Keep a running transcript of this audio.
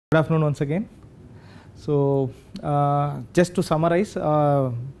Good afternoon once again. So, just to summarize,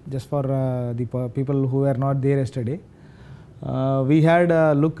 just for the people who were not there yesterday, we had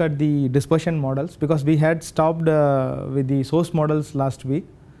a look at the dispersion models because we had stopped with the source models last week.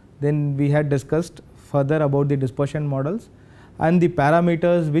 Then we had discussed further about the dispersion models and the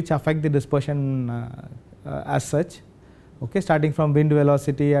parameters which affect the dispersion as such. Okay, starting from wind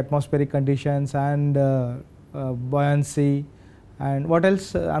velocity, atmospheric conditions, and buoyancy. And what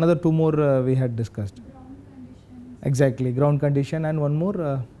else? Another two more we had discussed. Ground conditions. Exactly, ground condition, and one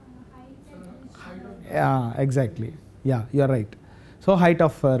more. Yeah, exactly. Yeah, you are right. So height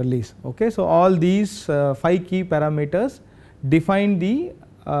of release. Okay, so all these 5 key parameters define the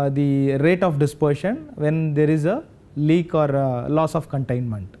rate of dispersion when there is a leak or loss of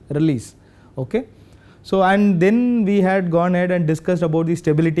containment release. Okay, so and then we had gone ahead and discussed about the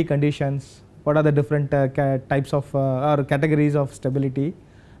stability conditions. What are the different types of or categories of stability,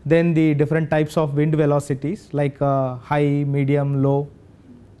 then the different types of wind velocities like high, medium, low,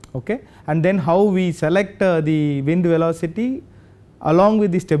 okay, and then how we select the wind velocity along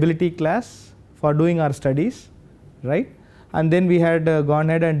with the stability class for doing our studies, right. And then we had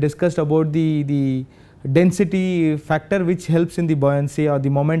gone ahead and discussed about the density factor which helps in the buoyancy or the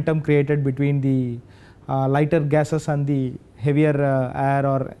momentum created between the lighter gases and the heavier air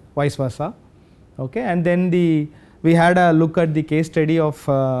or vice versa. Okay, and then we had a look at the case study of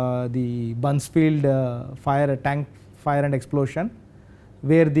the Buncefield tank fire and explosion,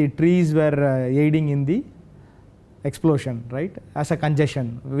 where the trees were aiding in the explosion, right, as a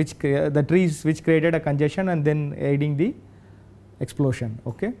congestion, which the trees which created a congestion and then aiding the explosion.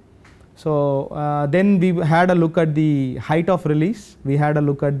 Okay, so then we had a look at the height of release. We had a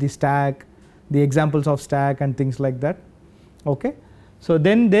look at the stack, the examples of stack and things like that. Okay. So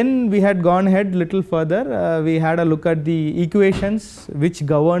then we had gone ahead little further, we had a look at the equations which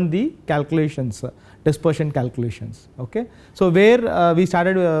govern the calculations, dispersion calculations. Okay. So where we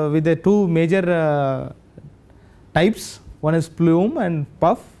started with the two major types, one is plume and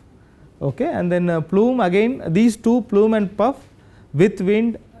puff. Okay. And then plume, again these two, plume and puff, with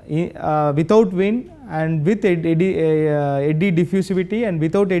wind, without wind, and with eddy diffusivity and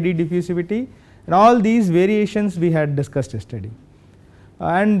without eddy diffusivity, and all these variations we had discussed yesterday.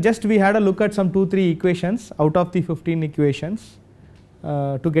 And just we had a look at some 2-3 equations out of the 15 equations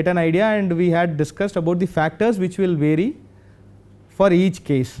to get an idea, and we had discussed about the factors which will vary for each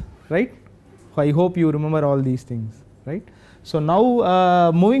case, right. I hope you remember all these things, right. So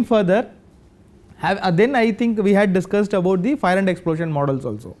now moving further, then I think we had discussed about the fire and explosion models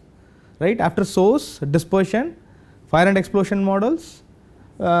also, right. After source, dispersion, fire and explosion models,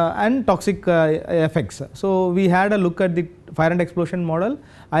 and toxic effects. So we had a look at the fire and explosion model.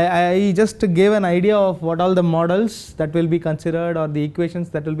 I just gave an idea of what all the models that will be considered or the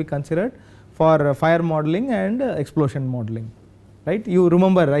equations that will be considered for fire modeling and explosion modeling, right. You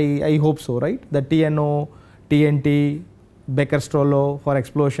remember, I hope so, right, the TNO, TNT, Becker-Stollo for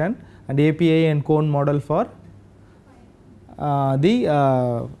explosion, and API and cone model for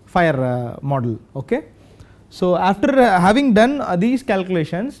the fire model. Okay. So after having done these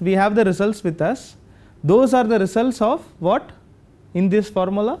calculations, we have the results with us. Those are the results of what in this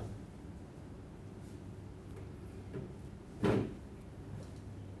formula?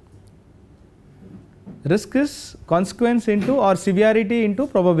 Risk is consequence into or severity into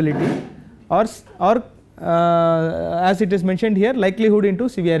probability, or as it is mentioned here, likelihood into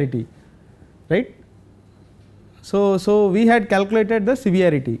severity, right. So we had calculated the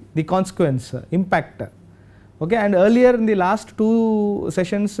severity, the consequence, impact. Okay, and earlier in the last 2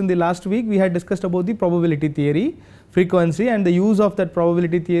 sessions in the last week, we had discussed about the probability theory, frequency, and the use of that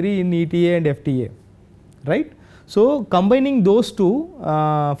probability theory in ETA and FTA, right. So combining those two,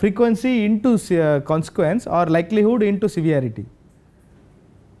 frequency into consequence or likelihood into severity.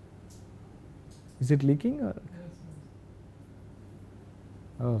 Is it leaking? Or?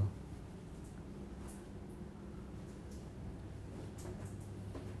 Oh.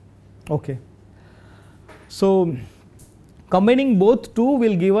 Okay. So combining both two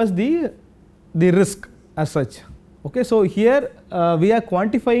will give us the risk as such. Okay, so here we are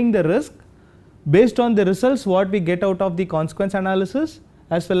quantifying the risk based on the results what we get out of the consequence analysis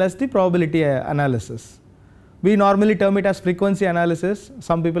as well as the probability analysis. We normally term it as frequency analysis,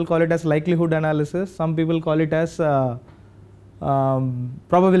 some people call it as likelihood analysis, some people call it as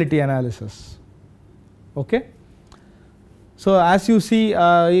probability analysis. Okay. So as you see,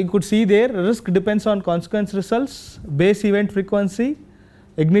 you could see there, risk depends on consequence results, base event frequency,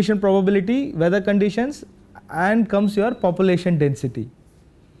 ignition probability, weather conditions, and comes your population density.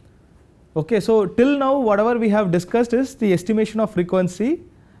 Okay, so till now whatever we have discussed is the estimation of frequency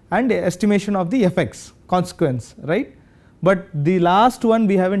and estimation of the effects, consequence, right. But the last one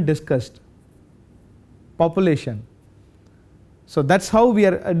we haven't discussed, population. So that's how we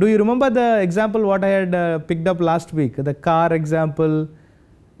are. Do you remember the example what I had picked up last week, the car example,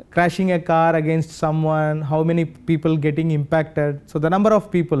 crashing a car against someone, how many people getting impacted. So the number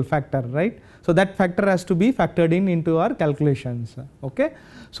of people factor, right. So that factor has to be factored into our calculations, okay.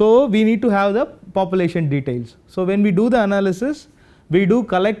 So we need to have the population details. So when we do the analysis, we do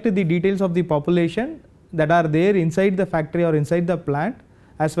collect the details of the population that are there inside the factory or inside the plant,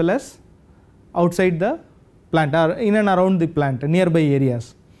 as well as outside the plant or in and around the plant, nearby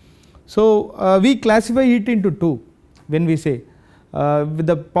areas. So we classify it into two. When we say with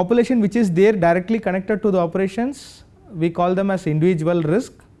the population which is there directly connected to the operations, we call them as individual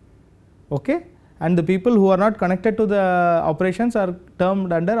risk, okay, and the people who are not connected to the operations are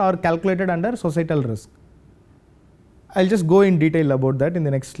termed under or calculated under societal risk. I will just go in detail about that in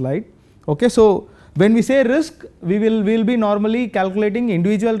the next slide, okay. So when we say risk, we will be normally calculating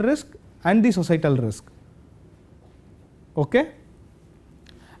individual risk and the societal risk, okay.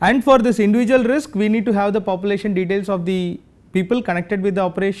 And for this individual risk, we need to have the population details of the people connected with the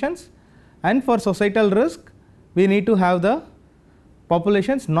operations, and for societal risk, we need to have the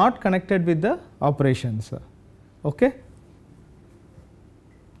populations not connected with the operations, okay.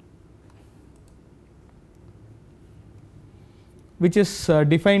 Which is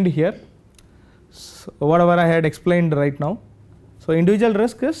defined here, so whatever I had explained right now. So individual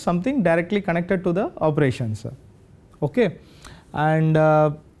risk is something directly connected to the operations, okay. And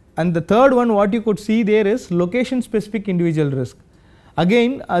the third one what you could see there is location specific individual risk.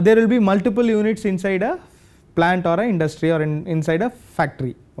 Again there will be multiple units inside a plant or a industry or inside a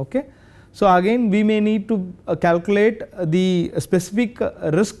factory, okay. So again we may need to calculate the specific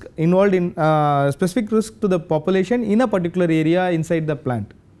risk involved in specific risk to the population in a particular area inside the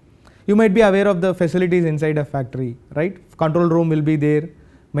plant. You might be aware of the facilities inside a factory, right. Control room will be there,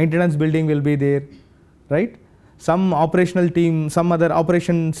 maintenance building will be there, right. Some operational team, some other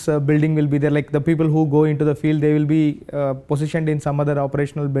operations building will be there, like the people who go into the field, they will be positioned in some other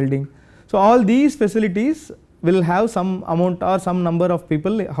operational building. So all these facilities will have some amount or some number of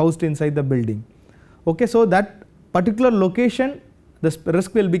people housed inside the building, okay. So that particular location, the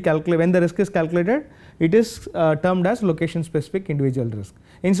risk will be calculated. When the risk is calculated, it is termed as location specific individual risk.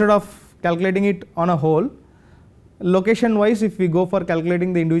 Instead of calculating it on a whole, location wise if we go for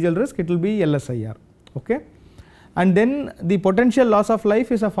calculating the individual risk, it will be LSIR, okay. And then the potential loss of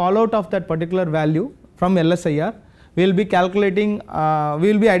life is a fallout of that particular value from LSIR. We will be calculating,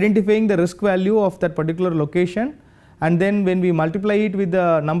 we will be identifying the risk value of that particular location, and then when we multiply it with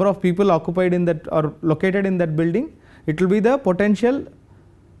the number of people occupied in that or located in that building, it will be the potential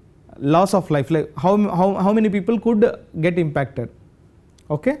loss of life, like how many people could get impacted,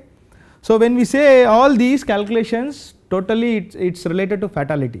 okay. So when we say all these calculations, totally it's related to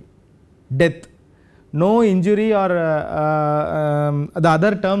fatality, death. No injury or the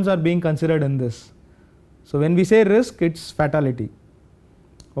other terms are being considered in this. So when we say risk, it's fatality,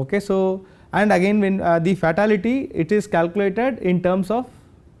 okay. So and again when the fatality, it is calculated in terms of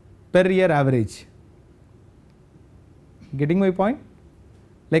per year average. Getting my point?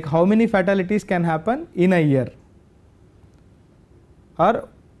 Like how many fatalities can happen in a year, or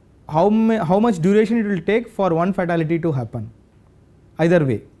how much duration it will take for one fatality to happen, either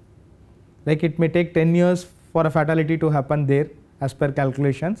way. Like it may take 10 years for a fatality to happen there as per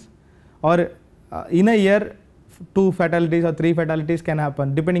calculations, or in a year 2 fatalities or 3 fatalities can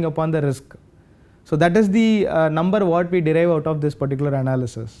happen depending upon the risk. So that is the number what we derive out of this particular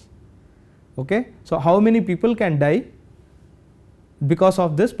analysis, okay. So how many people can die because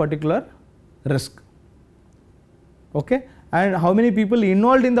of this particular risk, okay, and how many people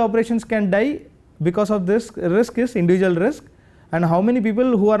involved in the operations can die because of this risk is individual risk, and how many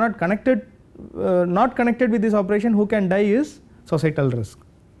people who are not connected with this operation who can die is societal risk,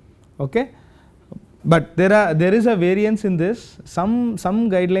 okay. But there is a variance in this. Some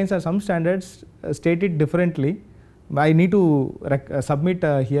guidelines or some standards state it differently. I need to submit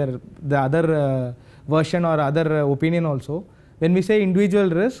here the other version or other opinion also. When we say individual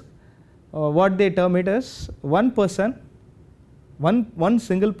risk, what they term it as one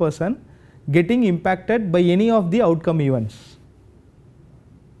single person getting impacted by any of the outcome events,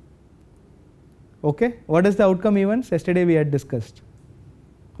 okay. What is the outcome events? Yesterday we had discussed.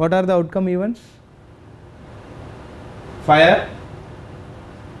 What are the outcome events? Fire,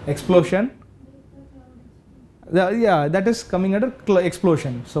 explosion, yeah, that is coming under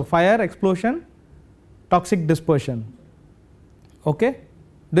explosion. So fire, explosion, toxic dispersion, okay.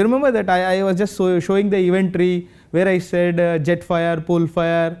 Do you remember that I was just showing the event tree where I said jet fire, pool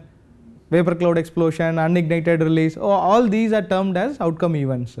fire, vapor cloud explosion, unignited release, all these are termed as outcome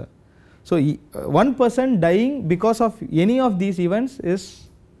events. So, one person dying because of any of these events is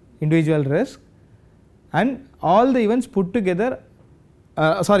individual risk, and all the events put together,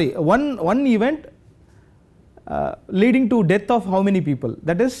 one event leading to death of how many people,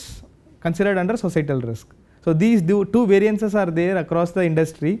 that is considered under societal risk. So, these two variances are there across the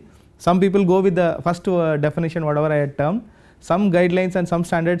industry. Some people go with the first definition whatever I had termed, some guidelines and some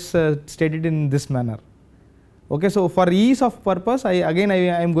standards stated in this manner. Okay, so, for ease of purpose, I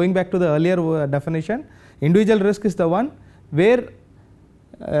am going back to the earlier definition. Individual risk is the one where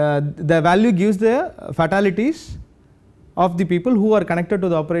the value gives the fatalities of the people who are connected to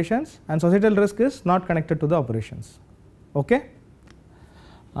the operations, and societal risk is not connected to the operations. Okay,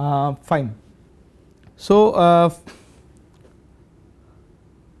 fine. So,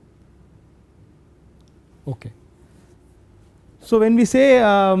 okay. So, when we say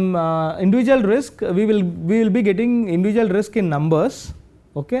individual risk, we will be getting individual risk in numbers,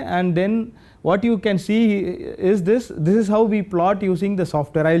 okay, and then what you can see is this is how we plot using the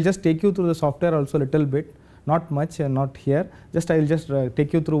software. I will just take you through the software also a little bit, not much and not here, just I will just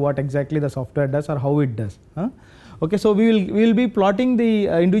take you through what exactly the software does or how it does. Okay, so we will be plotting the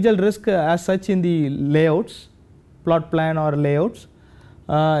individual risk as such in the layouts, plot plan or layouts.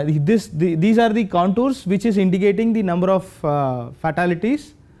 These are the contours which is indicating the number of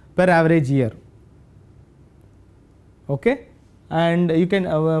fatalities per average year. Okay, and you can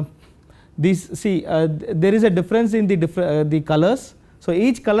there is a difference in the colors. So,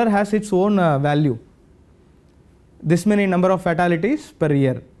 each color has its own value, this many number of fatalities per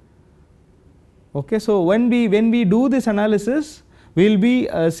year. Okay, so when we do this analysis, we will be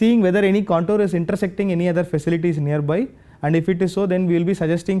seeing whether any contour is intersecting any other facilities nearby, and if it is so, then we will be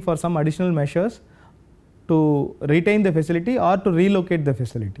suggesting for some additional measures to retain the facility or to relocate the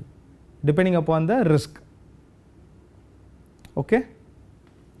facility depending upon the risk. Okay,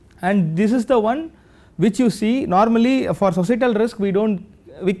 and this is the one which you see normally for societal risk we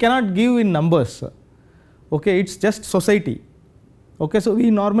cannot give in numbers. Okay, it is just society. Okay, so we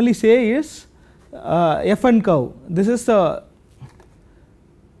normally say is FN curve. This is the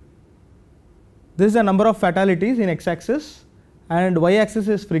number of fatalities in x axis and y axis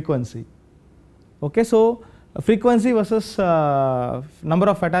is frequency. Okay, so frequency versus number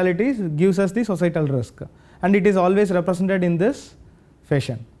of fatalities gives us the societal risk, and it is always represented in this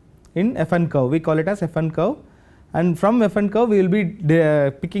fashion in FN curve. We call it as FN curve, and from FN curve we will be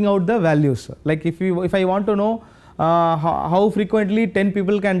picking out the values. Like if I want to know how frequently 10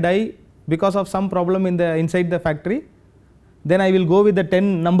 people can die because of some problem inside the factory, then I will go with the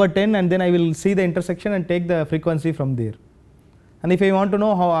number 10 and then I will see the intersection and take the frequency from there. And if I want to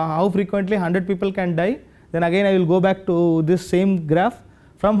know how frequently 100 people can die, then again I will go back to this same graph.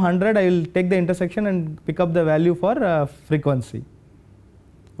 From 100 I will take the intersection and pick up the value for frequency.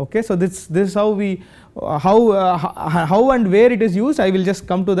 Okay, so this is how we how and where it is used. I will just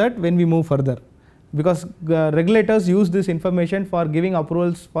come to that when we move further, because regulators use this information for giving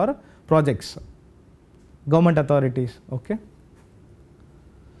approvals for projects, government authorities. Okay,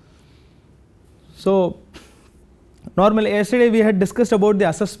 so normally yesterday we had discussed about the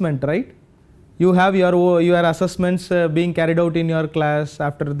assessment, right? You have your assessments being carried out in your class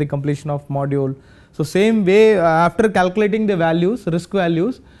after the completion of module. So same way, after calculating the values, risk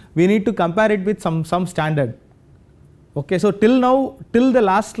values, we need to compare it with some standard. Okay, so till now, till the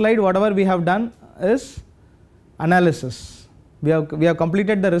last slide, whatever we have done is analysis. We have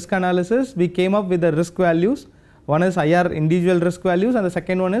completed the risk analysis. We came up with the risk values. One is IR individual risk values, and the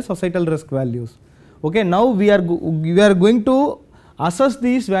second one is societal risk values. Okay, now we are going to assess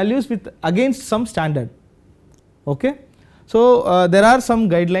these values against some standard. Okay, so there are some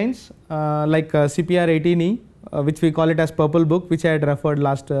guidelines like CPR 18E, which we call it as purple book, which I had referred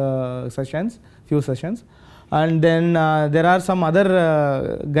last few sessions, and then there are some other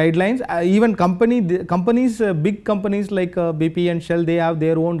guidelines. Even companies, big companies like BP and Shell, they have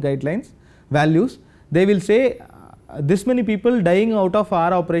their own guidelines, values. They will say this many people dying out of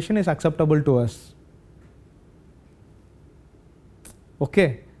our operation is acceptable to us.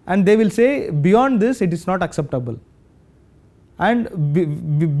 Okay, and they will say beyond this it is not acceptable, and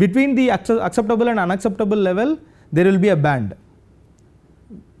between the acceptable and unacceptable level there will be a band.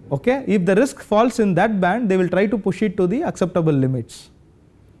 Okay, if the risk falls in that band, they will try to push it to the acceptable limits.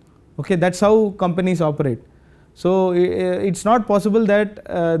 Okay, that is how companies operate. So it is not possible that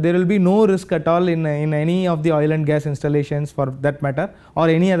there will be no risk at all in any of the oil and gas installations, for that matter, or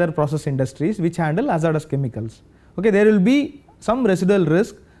any other process industries which handle hazardous chemicals. Okay, there will be some residual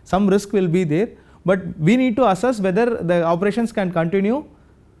risk, some risk will be there, but we need to assess whether the operations can continue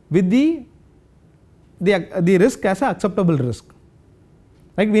with the risk as a acceptable risk.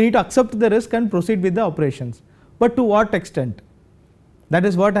 Like we need to accept the risk and proceed with the operations, but to what extent? That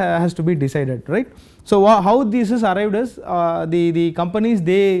is what has to be decided, right? So how this is arrived is the companies,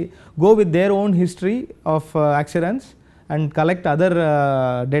 they go with their own history of accidents and collect other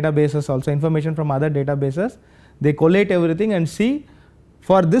databases, also information from other databases. They collate everything and see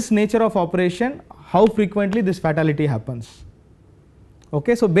for this nature of operation how frequently this fatality happens.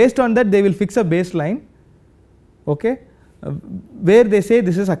 Okay, so based on that they will fix a baseline, okay, where they say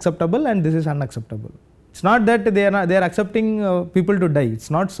this is acceptable and this is unacceptable. It's not that they are accepting people to die,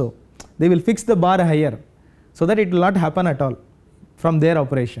 it's not so. They will fix the bar higher so that it will not happen at all from their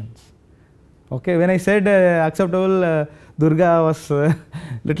operations. Okay, when I said acceptable, Durga was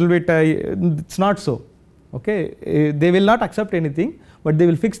little bit, it's not so. Okay, they will not accept anything, but they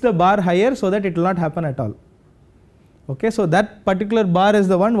will fix the bar higher so that it will not happen at all. Okay, so that particular bar is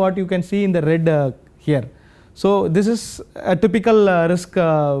the one what you can see in the red here. So this is a typical risk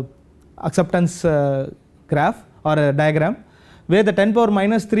acceptance graph or a diagram, where the 10 power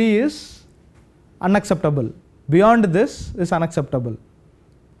minus 3 is unacceptable, beyond this is unacceptable.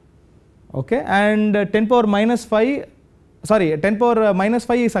 Okay, and 10 power minus 5, sorry, 10 power minus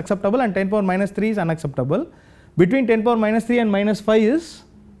 5 is acceptable and 10 power minus 3 is unacceptable. Between 10 power minus 3 and minus 5 is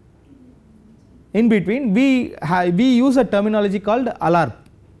in between. We use a terminology called ALARP,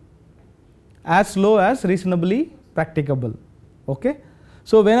 as low as reasonably practicable. Okay,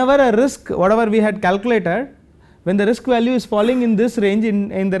 so whenever a risk, whatever we had calculated, when the risk value is falling in this range,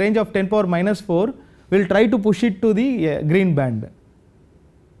 in the range of 10 power minus 4, we will try to push it to the green band.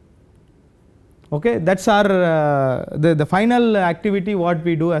 Okay, that's our the final activity what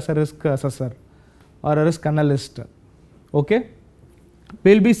we do as a risk assessor or a risk analyst. Okay,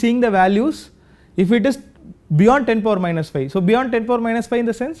 we will be seeing the values if it is beyond 10 power minus 5. So beyond 10 power minus 5 in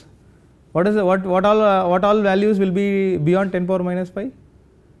the sense, what is the, what all values will be beyond 10 power minus 5,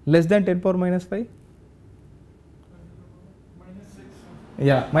 less than 10 power minus 5?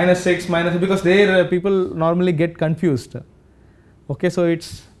 Yeah, minus 6, minus, because there people normally get confused. Okay, so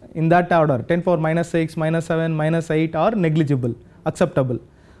it's in that order, 10 power minus 6, minus 7, minus 8 are negligible, acceptable.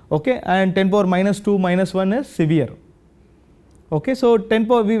 Okay, and 10 power minus 2, minus 1 is severe. Okay, so 10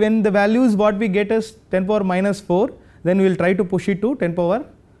 power, when the values what we get is 10 power minus 4, then we will try to push it to 10 power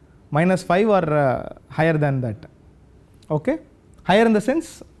minus 5 or higher than that. Okay, higher in the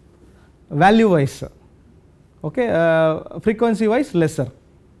sense value wise. Okay, frequency wise lesser.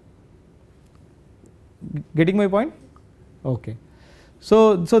 Getting my point? Okay.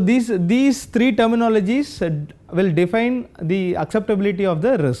 So these three terminologies will define the acceptability of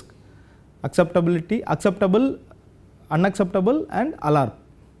the risk: acceptability, acceptable, unacceptable, and ALARP.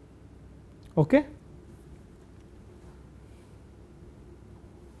 Okay.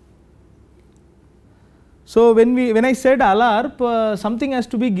 So when I said ALARP, something has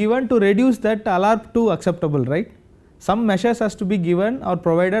to be given to reduce that ALARP to acceptable, right? Some measures has to be given or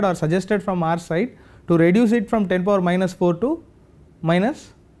provided or suggested from our side to reduce it from 10 power minus 4 to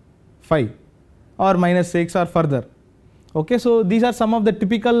minus 5 or minus 6 or further. Okay, so these are some of the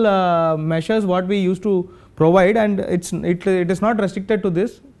typical measures what we used to provide, and it is not restricted to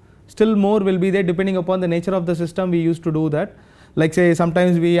this. Still more will be there depending upon the nature of the system. We used to do that. Like say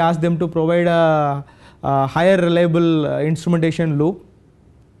sometimes we ask them to provide a higher reliable instrumentation loop.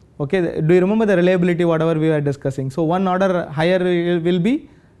 Okay, do you remember the reliability whatever we were discussing? So one order higher will be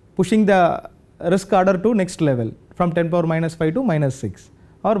pushing the risk order to next level from 10 power minus 5 to minus 6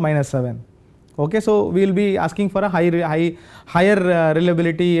 or minus 7. Okay, so we will be asking for a higher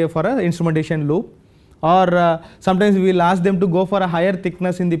reliability for a instrumentation loop, or sometimes we will ask them to go for a higher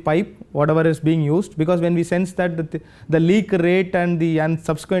thickness in the pipe whatever is being used, because when we sense that the leak rate and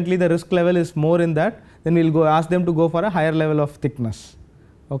subsequently the risk level is more in that, then we will go ask them to go for a higher level of thickness,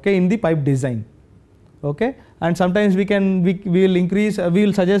 okay, in the pipe design. Okay, and sometimes we will increase, we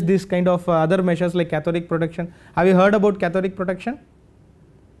will suggest this kind of other measures like cathodic protection. Have you heard about cathodic protection?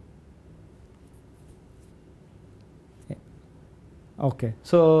 Okay,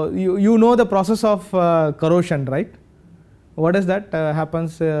 so you know the process of corrosion, right? What is that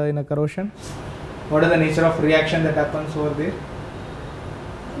happens in a corrosion? What is the nature of reaction that happens over there?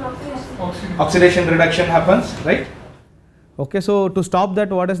 Oxidation reduction happens, right? Okay, so to stop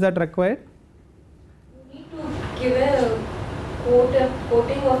that, what is that required? Give a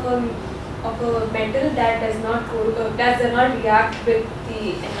coating of a metal that does not react with the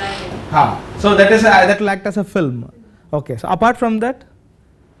environment. So that will act as a film. Okay, so apart from that,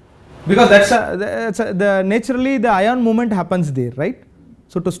 because naturally the ion movement happens there, right?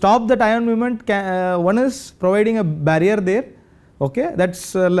 So to stop that ion movement, one is providing a barrier there, okay,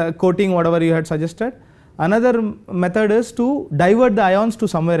 that's coating whatever you had suggested. Another method is to divert the ions to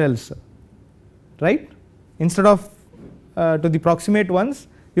somewhere else, right? Instead of to the proximate ones,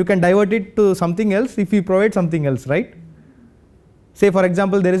 you can divert it to something else if you provide something else, right? Say for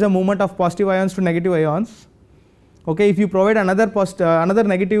example, there is a movement of positive ions to negative ions. Okay, if you provide another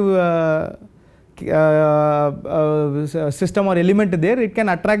negative system or element there, it can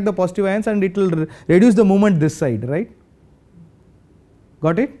attract the positive ions and it will reduce the movement this side, right?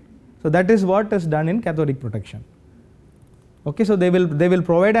 Got it? So that is what is done in cathodic protection. Okay, so they will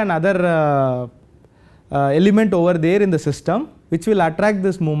provide another element over there in the system which will attract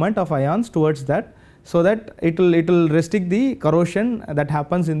this movement of ions towards that, so that it will restrict the corrosion that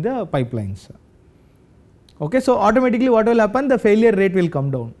happens in the pipelines. Okay, so automatically what will happen? The failure rate will come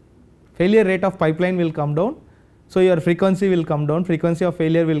down. Failure rate of pipeline will come down. So your frequency will come down. Frequency of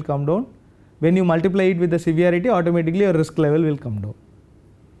failure will come down. When you multiply it with the severity, automatically your risk level will come down.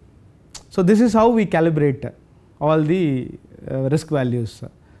 So this is how we calibrate all the risk values.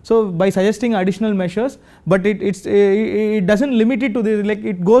 So by suggesting additional measures, but it doesn't limit it to the, like,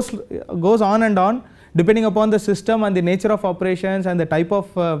 it goes on and on depending upon the system and the nature of operations and the type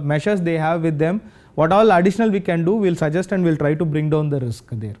of measures they have with them. What all additional we can do, we will suggest and we will try to bring down the risk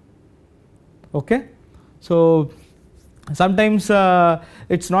there. Okay. So sometimes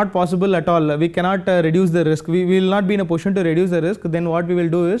it's not possible at all, we cannot reduce the risk, we will not be in a position to reduce the risk. Then what we will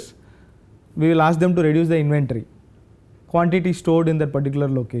do is, we will ask them to reduce the inventory quantity stored in that particular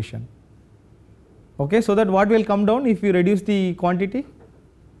location. Okay, so that what will come down if you reduce the quantity,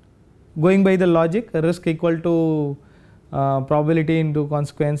 going by the logic, risk equal to probability into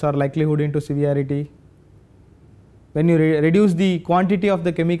consequence or likelihood into severity. When you reduce the quantity of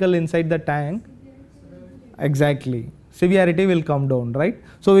the chemical inside the tank, exactly, severity will come down, right?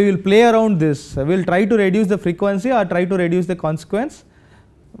 So we will play around this, we will try to reduce the frequency or try to reduce the consequence,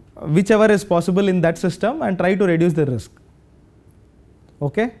 whichever is possible in that system, and try to reduce the risk.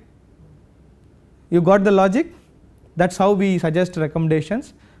 Okay, you got the logic? That's how we suggest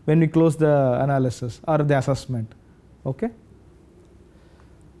recommendations when we close the analysis or the assessment. Okay.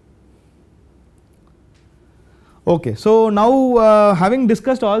 Okay, so now having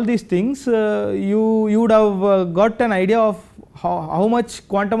discussed all these things, you would have got an idea of how much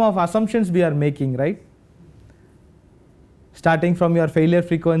quantum of assumptions we are making, right? Starting from your failure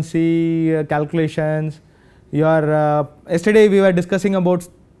frequency calculations, your yesterday we were discussing about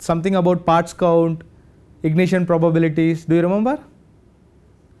something about parts count, ignition probabilities, do you remember?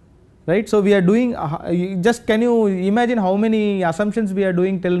 Right, so we are doing, just can you imagine how many assumptions we are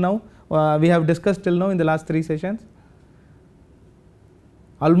doing till now, we have discussed till now in the last 3 sessions?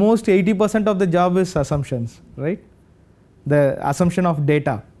 Almost 80% of the job is assumptions, right? The assumption of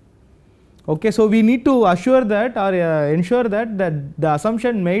data. Okay, so we need to assure that or ensure that the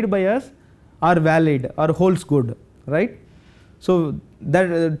assumption made by us are valid or holds good, right? So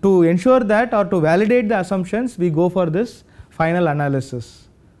that to ensure that or to validate the assumptions, we go for this final analysis.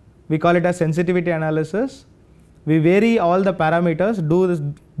 We call it as sensitivity analysis. We vary all the parameters,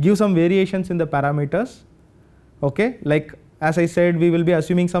 give some variations in the parameters. Okay, like as I said, we will be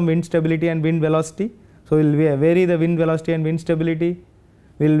assuming some wind stability and wind velocity. So we will vary the wind velocity and wind stability.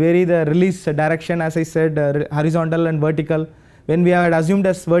 We will vary the release direction, as I said, horizontal and vertical. When we had assumed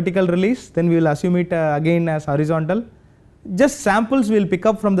as vertical release, then we will assume it again as horizontal. Just samples we will pick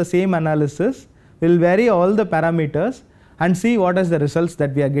up from the same analysis. We will vary all the parameters and see what is the results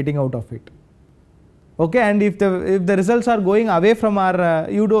that we are getting out of it. Okay, and if the results are going away from our,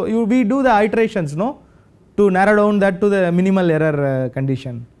 we do the iterations, no, to narrow down that to the minimal error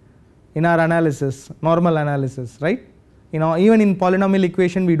condition in our analysis, normal analysis, right? You know, even in polynomial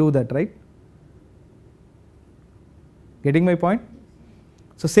equation we do that, right? Getting my point?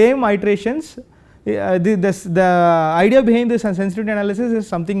 So same iterations, the idea behind this sensitivity analysis is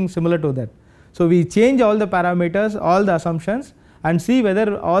something similar to that. So we change all the parameters, all the assumptions, and see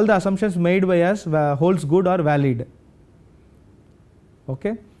whether all the assumptions made by us holds good or valid.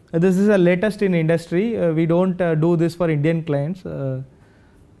 Okay, this is the latest in industry. We don't do this for Indian clients.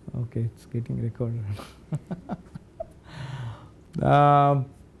 Okay, it's getting recorded.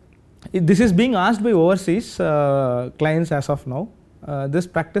 This is being asked by overseas clients as of now. This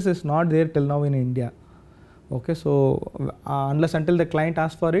practice is not there till now in India. Okay, so unless until the client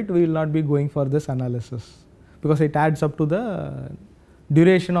asks for it, we will not be going for this analysis, because it adds up to the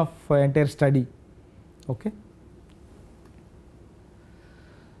duration of entire study. Okay.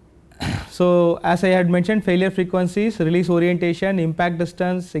 So as I had mentioned, failure frequencies, release orientation, impact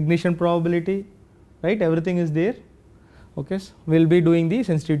distance, ignition probability, right, everything is there. Okay, so we will be doing the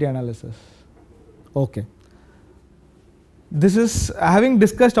sensitivity analysis. Okay. This is, having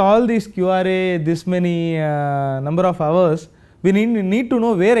discussed all these QRA, this many number of hours, we need to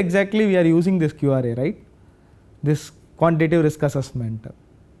know where exactly we are using this QRA, right? This quantitative risk assessment.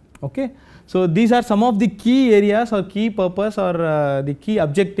 Okay. So these are some of the key areas or key purpose or the key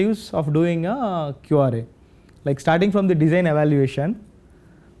objectives of doing a QRA, like starting from the design evaluation.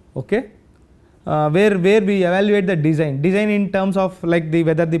 Okay. Where we evaluate the design in terms of like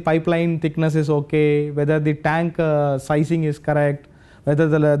whether the pipeline thickness is okay, whether the tank sizing is correct, whether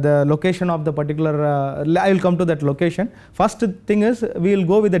the location of the particular, I will come to that location. First thing is we will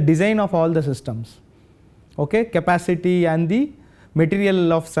go with the design of all the systems, okay, capacity and the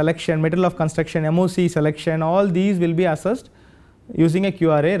material of selection, material of construction, MOC selection, all these will be assessed using a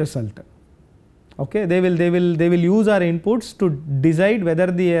QRA result. Okay, they will use our inputs to decide whether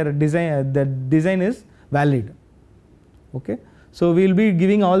the design is valid. Okay, so we will be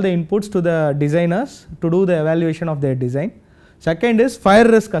giving all the inputs to the designers to do the evaluation of their design. Second is fire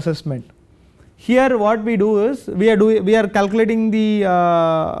risk assessment. Here what we do is we are calculating the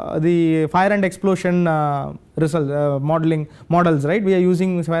fire and explosion models, right? We are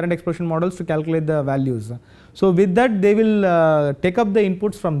using fire and explosion models to calculate the values. So with that they will take up the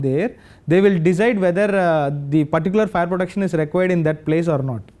inputs from there. They will decide whether the particular fire protection is required in that place or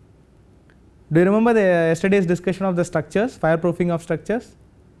not. Do you remember yesterday's discussion of the structures, fireproofing of structures?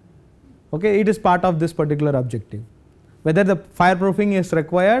 Okay, it is part of this particular objective. Whether the fireproofing is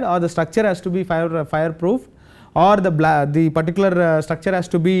required or the structure has to be fireproof, or the particular structure has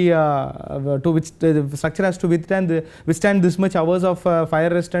to be the structure has to withstand this much hours of fire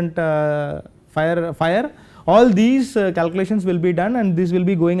resistant fire. All these calculations will be done, and this will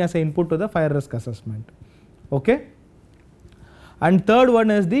be going as an input to the fire risk assessment. Okay. And third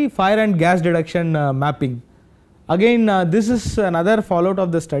one is the fire and gas detection mapping. Again this is another fallout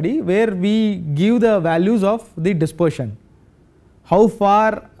of the study where we give the values of the dispersion, how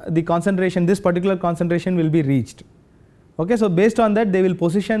far the concentration, this particular concentration will be reached. Okay, so based on that they will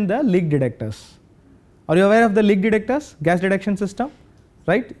position the leak detectors. Are you aware of the leak detectors, gas detection system,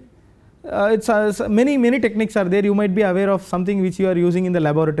 right? It's many techniques are there. You might be aware of something which you are using in the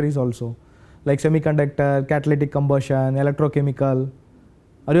laboratories also, like semiconductor, catalytic combustion, electrochemical.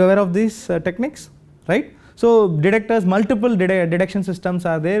 Are you aware of these techniques, right? So detectors, multiple detection systems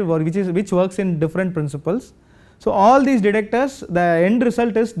are there which works in different principles. So all these detectors, the end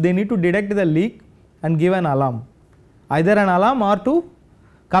result is they need to detect the leak and give an alarm, either an alarm or to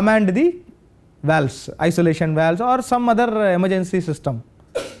command the valves, isolation valves or some other emergency system.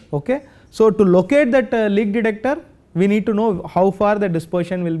 Okay. So to locate that leak detector, we need to know how far the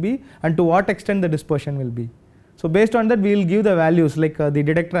dispersion will be and to what extent the dispersion will be. So based on that we will give the values, like the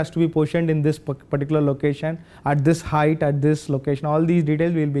detector has to be positioned in this particular location, at this height, at this location, all these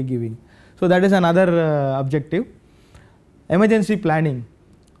details we will be giving. So that is another objective. Emergency planning.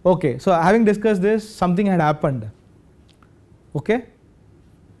 Okay, so having discussed this, something had happened. Okay,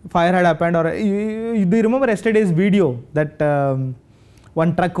 fire had happened, or do you remember yesterday's video that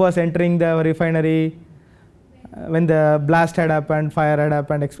one truck was entering the refinery when the blast had happened, fire had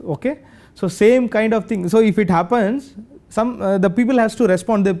happened. Okay, so same kind of thing. So if it happens, the people has to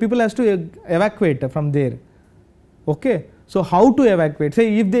respond, the people has to evacuate from there. Okay, so how to evacuate?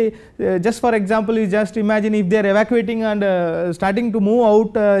 Say if they just for example, you just imagine if they are evacuating and starting to move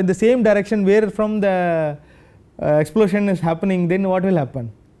out in the same direction where from the explosion is happening, then what will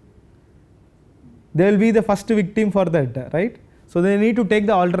happen? They will be the first victim for that, right? So they need to take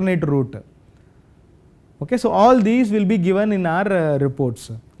the alternate route. Okay, so all these will be given in our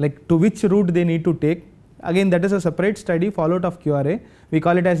reports, like to which route they need to take. Again, that is a separate study followed of QRA. We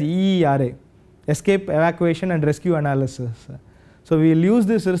call it as EERA, escape, evacuation and rescue analysis. So we will use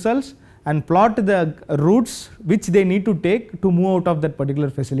these results and plot the routes which they need to take to move out of that particular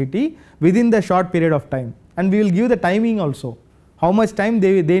facility within the short period of time, and we will give the timing also, how much time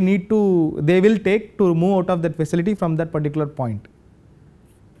they will take to move out of that facility from that particular point.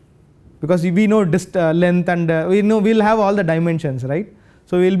 Because we know length and we know we will have all the dimensions, right?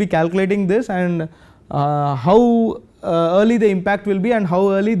 So we will be calculating this and how early the impact will be and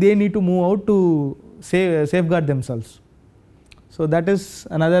how early they need to move out to safeguard themselves. So that is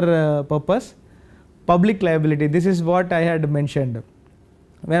another purpose. Public liability, this is what I had mentioned.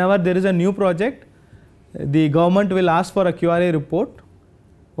 Whenever there is a new project, the government will ask for a QRA report,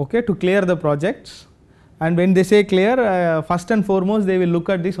 okay, to clear the projects. And when they say clear, first and foremost they will look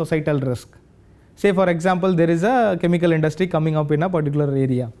at the societal risk. Say for example, there is a chemical industry coming up in a particular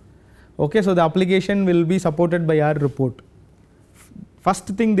area. Okay, so the application will be supported by our report. First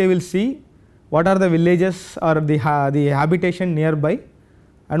thing they will see, what are the villages or the habitation nearby,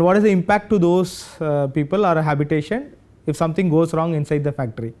 and what is the impact to those people or habitation if something goes wrong inside the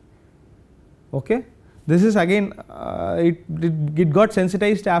factory. Okay. This is again it got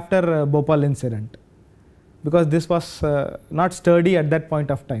sensitized after Bhopal incident, because this was not sturdy at that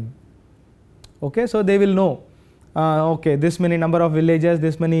point of time. Okay. So they will know, okay, this many number of villages,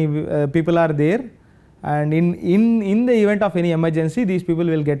 this many people are there, and in the event of any emergency these people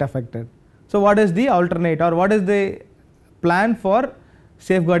will get affected. So what is the alternate, or what is the plan for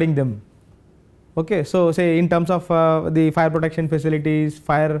safeguarding them? Okay. So say in terms of the fire protection facilities,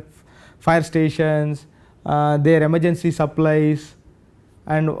 fire stations, their emergency supplies,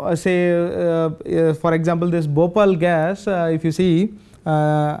 and say for example this Bhopal gas, if you see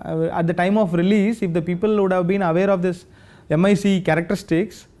at the time of release, if the people would have been aware of this MIC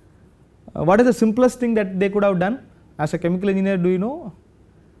characteristics, what is the simplest thing that they could have done? As a chemical engineer, do you know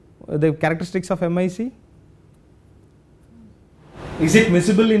the characteristics of MIC? Is it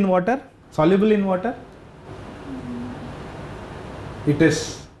miscible in water, soluble in water? It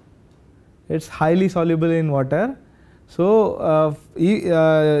is. It's highly soluble in water. So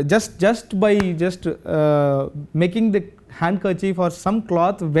just by making the handkerchief or some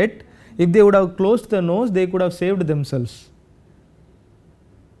cloth wet, if they would have closed the nose, they could have saved themselves.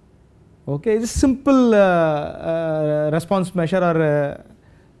 Okay, it's simple response measure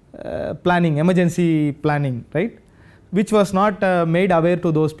or planning, emergency planning, right, which was not made aware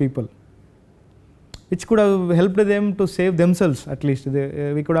to those people, which could have helped them to save themselves. At least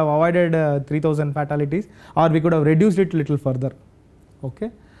we could have avoided 3000 fatalities, or we could have reduced it little further.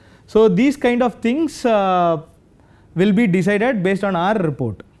 Okay. So these kind of things will be decided based on our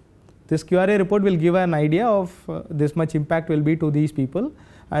report. This QRA report will give an idea of this much impact will be to these people,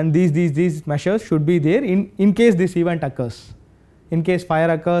 and these measures should be there in case this event occurs, in case fire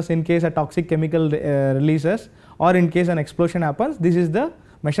occurs, in case a toxic chemical releases, or in case an explosion happens. This is the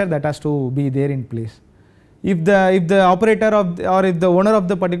measure that has to be there in place. If the operator of or if the owner of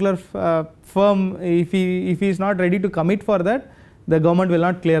the particular firm, if he is not ready to commit for that, the government will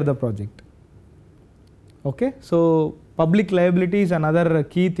not clear the project. Okay. So public liability is another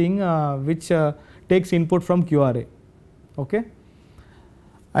key thing which takes input from QRA. Okay.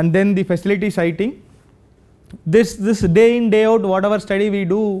 And then the facility siting. This day in day out, whatever study we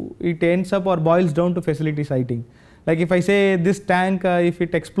do, it ends up or boils down to facility siting. Like if I say this tank, if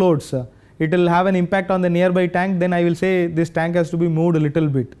it explodes, it will have an impact on the nearby tank, then I will say this tank has to be moved a little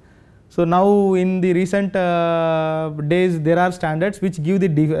bit. So now in the recent days, there are standards which give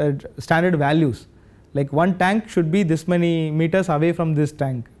the standard values, like one tank should be this many meters away from this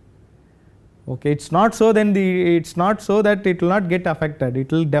tank. Okay, it's not so then it's not so that it will not get affected.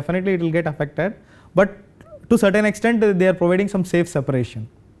 It will definitely get affected, but to certain extent they are providing some safe separation.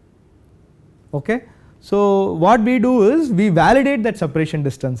 Okay. So what we do is we validate that separation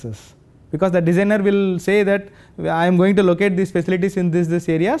distances, because the designer will say that I am going to locate these facilities in this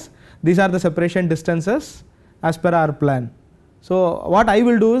areas. These are the separation distances as per our plan. So what I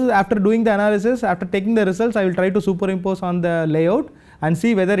will do is, after doing the analysis, after taking the results, I will try to superimpose on the layout and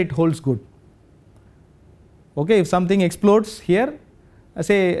see whether it holds good. Okay, if something explodes here,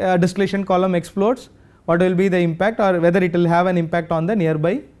 say a distillation column explodes, what will be the impact, or whether it will have an impact on the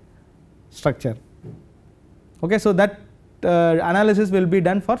nearby structure. Okay, so that analysis will be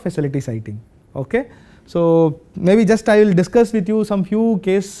done for facility siting. Okay. So maybe just I will discuss with you some few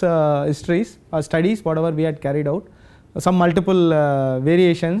case histories or studies whatever we had carried out, some multiple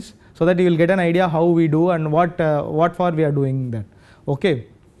variations, so that you will get an idea how we do and what for we are doing that. Okay.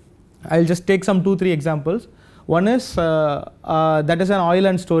 I will just take some 2-3 examples. One is that is an oil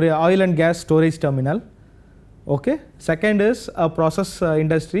and gas storage terminal. Okay. Second is a process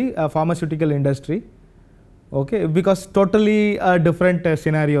industry, a pharmaceutical industry. Okay, because totally a different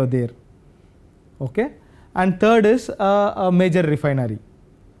scenario there. Okay. And third is a major refinery,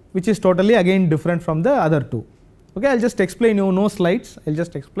 which is totally again different from the other two. Okay, I will just explain you, no slides, I will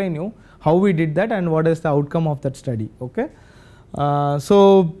just explain you how we did that and what is the outcome of that study. Okay.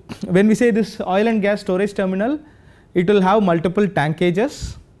 So when we say this oil and gas storage terminal, it will have multiple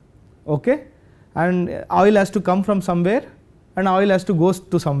tankages. Okay. And oil has to come from somewhere and oil has to go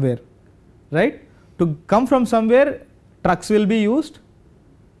to somewhere, right. To come from somewhere, trucks will be used,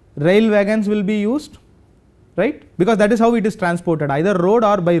 rail wagons will be used, right, because that is how it is transported, either road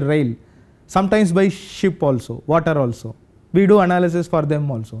or by rail, sometimes by ship also, water also. We do analysis for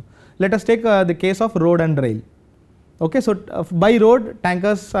them also. Let us take the case of road and rail. Okay, so by road,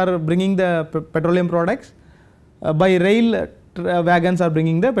 tankers are bringing the petroleum products, by rail, wagons are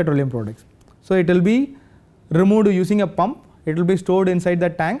bringing the petroleum products. So it will be removed using a pump, it will be stored inside the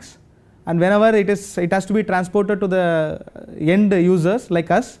tanks, and whenever it has to be transported to the end users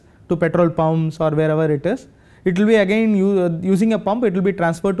like us, to petrol pumps or wherever it is. It will be again using a pump, it will be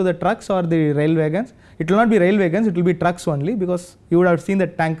transferred to the trucks or the rail wagons. It will not be rail wagons, it will be trucks only, because you would have seen the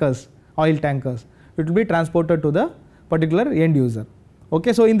tankers, oil tankers. It will be transported to the particular end user.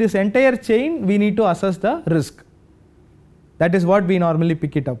 Okay, so in this entire chain we need to assess the risk. That is what we normally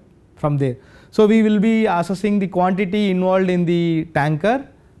pick it up from there. So we will be assessing the quantity involved in the tanker,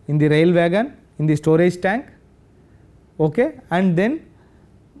 in the rail wagon, in the storage tank, okay, and then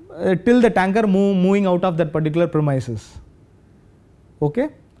till the tanker moving out of that particular premises. Okay.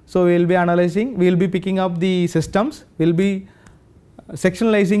 So we will be analyzing, we will be picking up the systems, we will be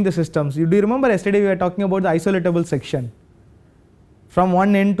sectionalizing the systems. Do you remember yesterday we were talking about the isolatable section? From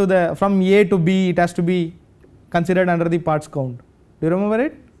one end to the, from A to B, it has to be considered under the parts count. Do you remember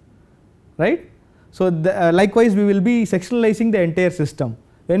it? Right? So likewise we will be sectionalizing the entire system.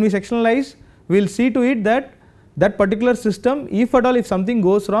 When we sectionalize, we will see to it that that particular system, if at all if something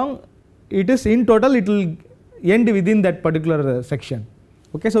goes wrong, it is in total it will end within that particular section.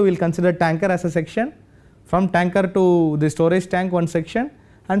 Okay, so we will consider tanker as a section, from tanker to the storage tank one section,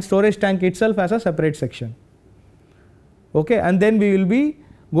 and storage tank itself as a separate section. Okay, and then we will be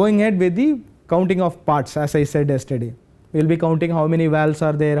going ahead with the counting of parts, as I said yesterday. We will be counting how many valves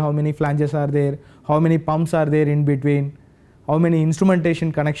are there, how many flanges are there, how many pumps are there in between, how many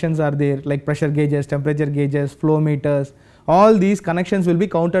instrumentation connections are there, like pressure gauges, temperature gauges, flow meters. All these connections will be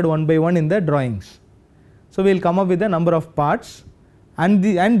counted one by one in the drawings. So we will come up with the number of parts, and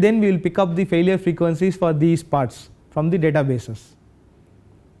then we will pick up the failure frequencies for these parts from the databases.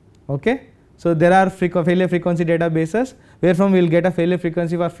 Okay. So there are failure frequency databases, where from we will get a failure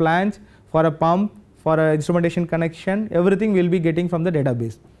frequency for flange, for a pump, for a instrumentation connection, everything we will be getting from the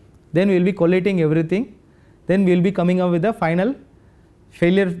database. Then we will be collating everything. Then we will be coming up with the final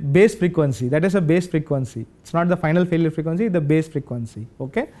failure base frequency, that is a base frequency. It is not the final failure frequency, the base frequency.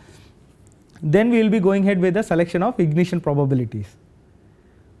 Okay. Then we will be going ahead with the selection of ignition probabilities.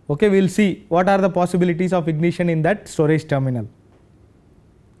 Okay, we will see what are the possibilities of ignition in that storage terminal.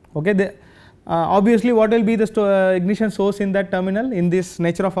 Okay, obviously what will be the ignition source in that terminal, in this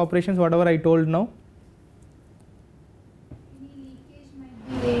nature of operations, whatever I told now. Any leakage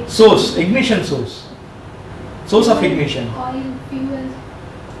might be Source, ignition source. Source of ignition. Oil, fuel,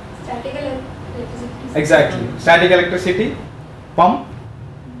 static electricity. Exactly. Static electricity, pump,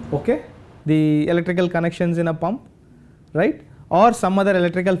 okay, the electrical connections in a pump, right, or some other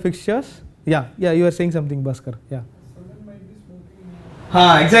electrical fixtures. Yeah, you are saying something, Bhaskar. Yeah. Someone might be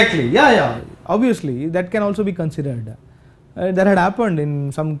smoking. Exactly. Yeah. Obviously, that can also be considered. That had happened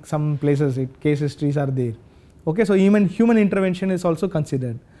in some places. Case histories are there. Okay, so even human intervention is also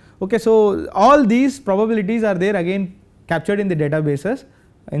considered. Okay, so all these probabilities are there again captured in the databases.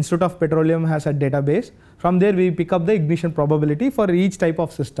 Institute of Petroleum has a database. From there we pick up the ignition probability for each type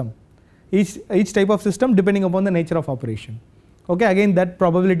of system. Each type of system depending upon the nature of operation. Okay, again that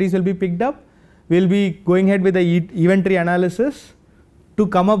probabilities will be picked up. We will be going ahead with the event tree analysis to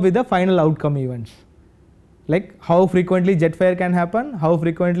come up with the final outcome events. Like how frequently jet fire can happen, how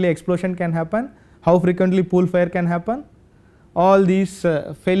frequently explosion can happen, how frequently pool fire can happen. All these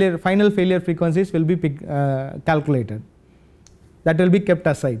final failure frequencies will be calculated. That will be kept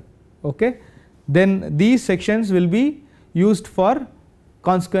aside. Okay. Then these sections will be used for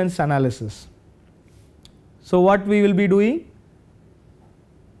consequence analysis. So what we will be doing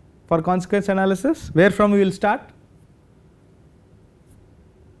for consequence analysis, where from we will start?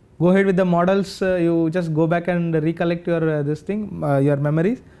 Go ahead with the models. You just go back and recollect your your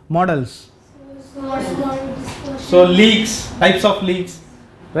memories. Models. So leaks, types of leaks,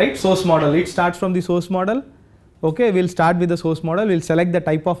 right? Source model. It starts from the source model. Okay, we will start with the source model. We will select the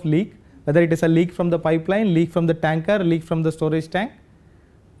type of leak, whether it is a leak from the pipeline, leak from the tanker, leak from the storage tank.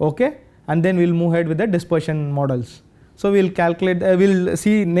 Okay, and then we will move ahead with the dispersion models. So we will calculate, we will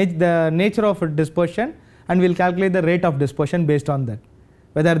see the nature of dispersion, and we will calculate the rate of dispersion based on that.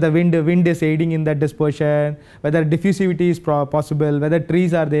 Whether the wind is aiding in that dispersion, whether diffusivity is possible, whether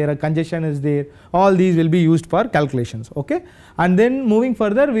trees are there, congestion is there, all these will be used for calculations. Okay, and then moving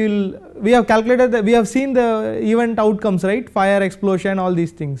further, we have calculated we have seen the event outcomes, right? Fire, explosion, all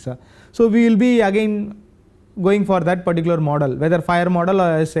these things. So we will be again going for that particular model, whether fire model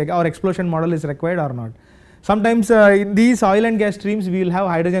or explosion model is required or not. Sometimes in these oil and gas streams we will have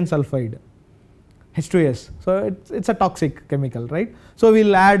hydrogen sulfide, H2S. So it's a toxic chemical, right? So we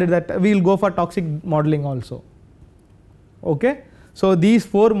will add that, we will go for toxic modeling also. Okay. So these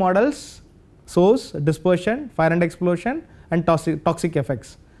four models: source, dispersion, fire and explosion, and toxic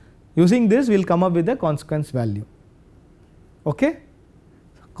effects. Using this we will come up with the consequence value. Okay.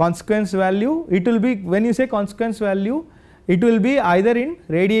 consequence value, it will be, when you say consequence value, it will be either in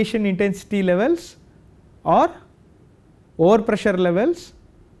radiation intensity levels or overpressure levels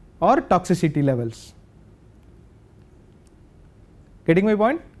or toxicity levels. Getting my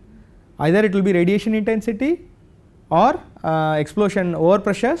point? Either it will be radiation intensity or explosion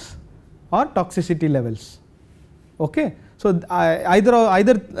overpressures or toxicity levels. Okay. So,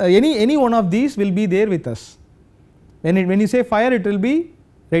 either any one of these will be there with us. When you say fire, it will be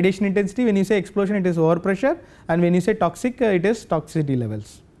radiation intensity, when you say explosion it is overpressure, and when you say toxic it is toxicity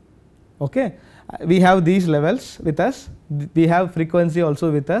levels. Okay. We have these levels with us, we have frequency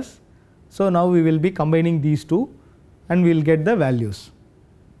also with us. So, now we will be combining these two and we will get the values.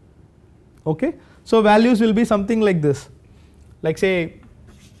 Okay. So, values will be something like this, like say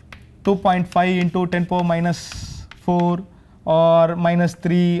 2.5 into 10 power minus 4 or minus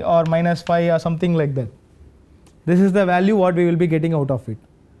 3 or minus 5 or something like that. This is the value what we will be getting out of it,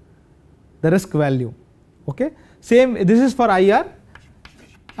 the risk value. Okay. Same, this is for IR,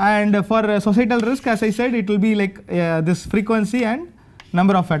 and for societal risk, as I said, it will be like this frequency and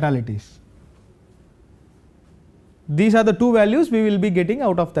number of fatalities. These are the two values we will be getting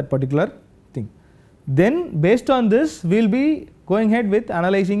out of that particular thing. Then based on this, we will be going ahead with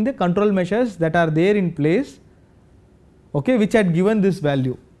analyzing the control measures that are there in place, okay, which had given this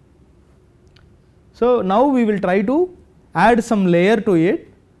value. So, now we will try to add some layer to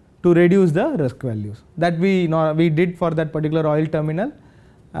it to reduce the risk values that we did for that particular oil terminal,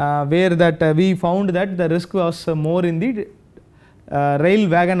 where that we found that the risk was more in the rail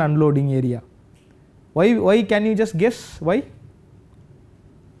wagon unloading area. Why can you just guess why?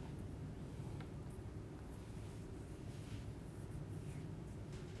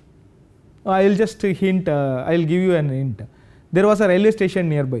 I will just hint, I will give you an hint. There was a railway station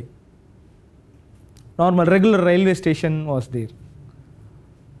nearby, normal regular railway station was there.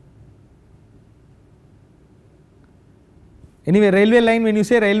 Anyway, railway line, when you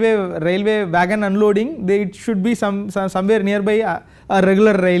say railway wagon unloading, it should be somewhere nearby a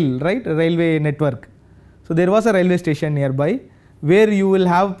regular rail, right, railway network. So, there was a railway station nearby where you will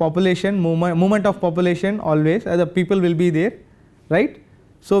have population movement of population always, the people will be there, right.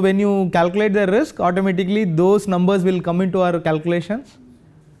 So, when you calculate the risk, automatically those numbers will come into our calculations,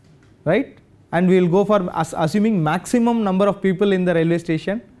 right, and we will go for assuming maximum number of people in the railway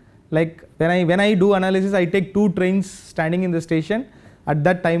station. Like when I do analysis, I take 2 trains standing in the station at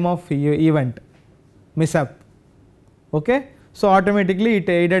that time of event mishap. Okay. So, automatically it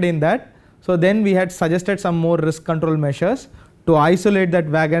aided in that. So, then we had suggested some more risk control measures to isolate that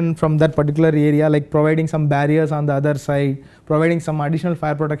wagon from that particular area, like providing some barriers on the other side, providing some additional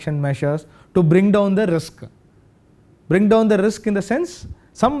fire protection measures to bring down the risk. Bring down the risk in the sense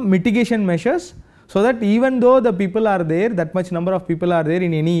some mitigation measures, so that even though the people are there, that much number of people are there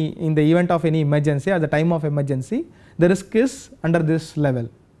in the event of any emergency, at the time of emergency, the risk is under this level.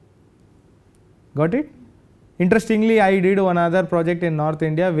 Got it? Interestingly, I did one other project in North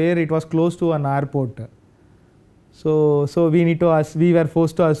India where it was close to an airport. So we were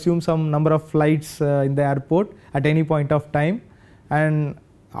forced to assume some number of flights in the airport at any point of time and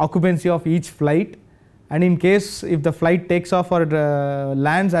occupancy of each flight, and in case if the flight takes off or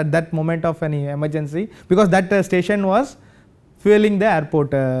lands at that moment of any emergency, because that station was fueling the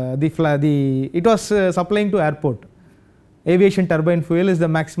airport, it was supplying to airport. Aviation turbine fuel is the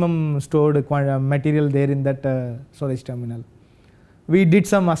maximum stored material there in that storage terminal. We did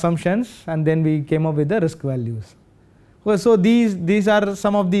some assumptions and then we came up with the risk values. So these are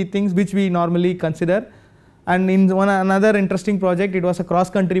some of the things which we normally consider. And in another interesting project, it was a cross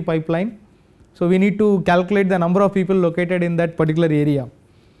country pipeline. So we need to calculate the number of people located in that particular area.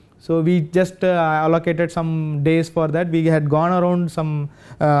 So we just allocated some days for that. We had gone around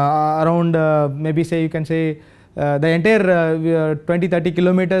maybe say you can say the entire 20-30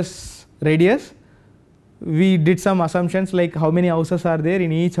 kilometers radius. We did some assumptions like how many houses are there.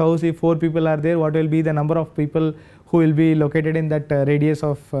 In each house, if 4 people are there, what will be the number of people who will be located in that radius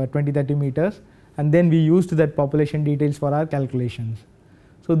of 20-30 meters, and then we used that population details for our calculations.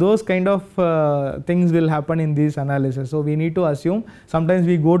 So those kind of things will happen in this analysis. So we need to assume, sometimes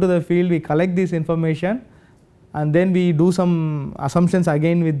we go to the field, we collect this information and then we do some assumptions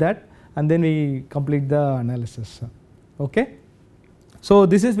again with that, and then we complete the analysis. Okay. So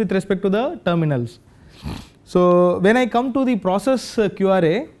this is with respect to the terminals. So when I come to the process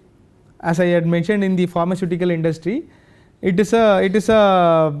QRA, as I had mentioned in the pharmaceutical industry, it is a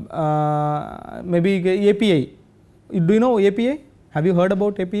maybe API. Do you know API? Have you heard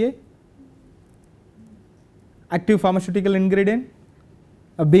about API? Active pharmaceutical ingredient.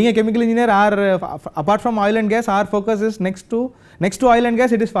 being a chemical engineer, our apart from oil and gas, our focus is next to oil and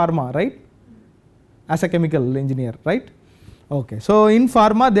gas, it is pharma, right? As a chemical engineer, right? Okay. So in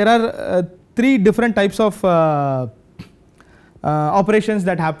pharma there are 3 different types of operations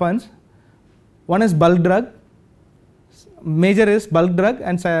that happens. One is bulk drug, major is bulk drug,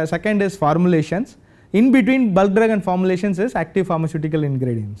 and second is formulations. In between bulk drug and formulations is active pharmaceutical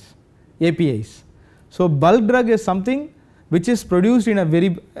ingredients, APIs. So bulk drug is something which is produced in a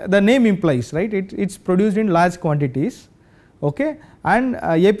very, the name implies, right, it's produced in large quantities, okay, and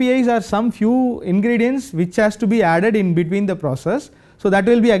APIs are some few ingredients which has to be added in between the process, so that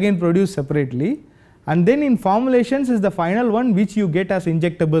will be again produced separately. And then in formulations is the final one which you get as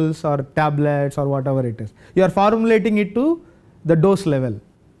injectables or tablets or whatever it is, you are formulating it to the dose level,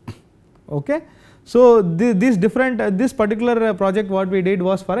 okay. So this particular project what we did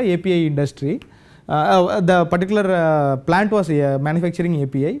was for a API industry. The particular plant was manufacturing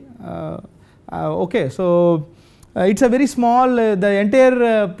API, okay. So it's a very small, the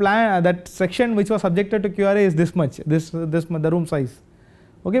entire plant, that section which was subjected to QRA is this much, the room size,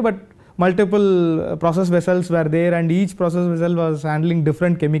 okay, but multiple process vessels were there, and each process vessel was handling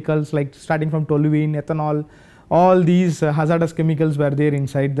different chemicals, like starting from toluene, ethanol, all these hazardous chemicals were there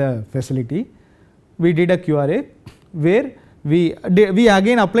inside the facility. We did a QRA where we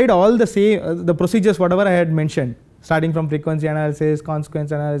again applied all the same the procedures whatever I had mentioned, starting from frequency analysis,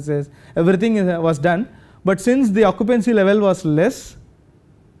 consequence analysis, everything was done. But since the occupancy level was less,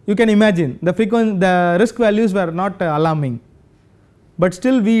 you can imagine the risk values were not alarming, but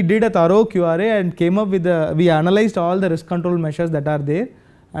still we did a thorough QRA and came up with we analyzed all the risk control measures that are there,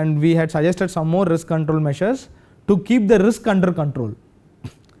 and we had suggested some more risk control measures to keep the risk under control.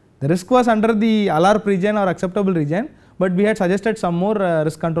 The risk was under the alarm region or acceptable region, but we had suggested some more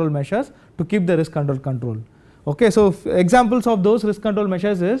risk control measures to keep the risk under control. Okay, so examples of those risk control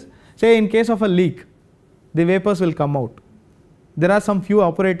measures is, say in case of a leak, the vapors will come out. There are some few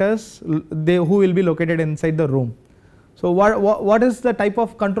operators who will be located inside the room. So what is the type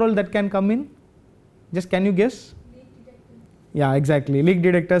of control that can come in? Just can you guess? Leak detector. Yeah, exactly. Leak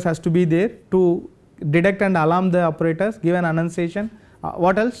detectors has to be there to detect and alarm the operators, give an annunciation.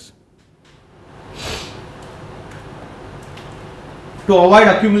 What else? To avoid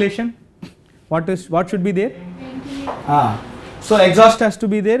accumulation, what should be there? So exhaust has to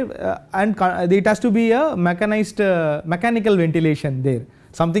be there, and it has to be a mechanical ventilation there.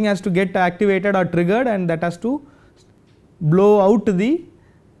 Something has to get activated or triggered, and that has to blow out the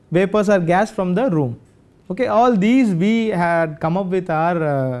vapors or gas from the room. Okay, all these we had come up with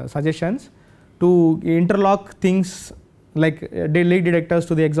our suggestions to interlock things like leak detectors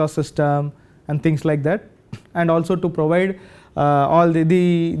to the exhaust system and things like that, and also to provide all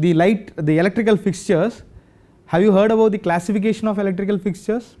the electrical fixtures. Have you heard about the classification of electrical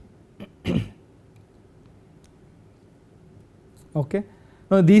fixtures? Okay.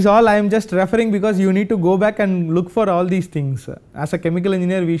 No, these all I am just referring because you need to go back and look for all these things. As a chemical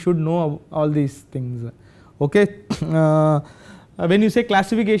engineer, we should know all these things. Okay. When you say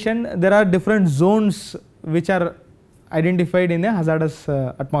classification, there are different zones which are identified in a hazardous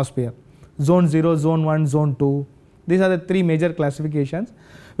atmosphere. Zone 0, Zone 1, Zone 2. These are the 3 major classifications.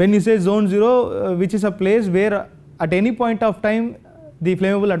 When you say Zone 0, which is a place where at any point of time the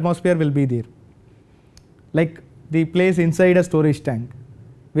flammable atmosphere will be there, like the place inside a storage tank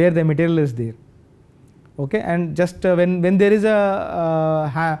where the material is there. Okay, and just when there is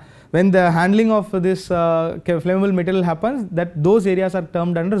when the handling of this flammable material happens, that those areas are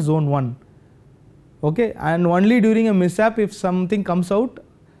termed under Zone 1. Okay, and only during a mishap, if something comes out,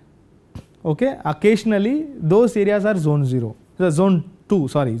 okay, occasionally those areas are Zone 0, Zone 2,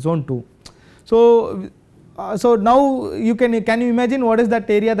 sorry, Zone 2. So now you can you imagine what is that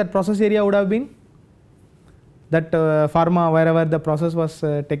area, that process area would have been, that pharma, wherever the process was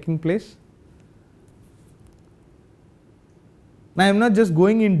taking place. Now I am not just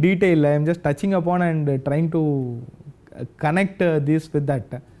going in detail, I am just touching upon and trying to connect this with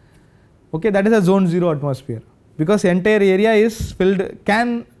that. Okay, that is a Zone 0 atmosphere, because entire area is filled,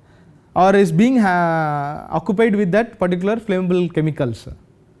 is being occupied with that particular flammable chemicals,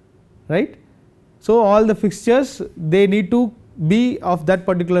 right. So all the fixtures, they need to be of that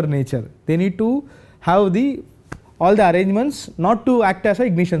particular nature, they need to have all the arrangements not to act as an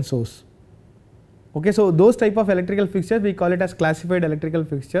ignition source. Okay, so those type of electrical fixtures, we call it as classified electrical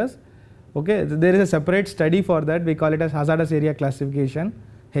fixtures. Okay, there is a separate study for that, we call it as hazardous area classification,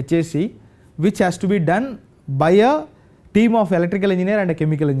 HAC, which has to be done by a team of electrical engineer and a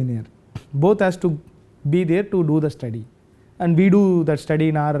chemical engineer. Both has to be there to do the study, and we do that study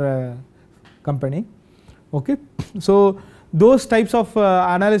in our company. Okay, so those types of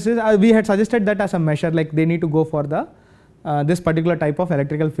analysis, we had suggested that as a measure, like they need to go for the this particular type of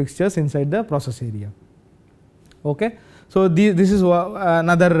electrical fixtures inside the process area. Okay. So this is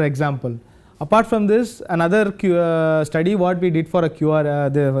another example. Apart from this, another study what we did for a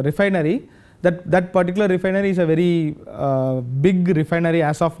the refinery, that particular refinery is a very big refinery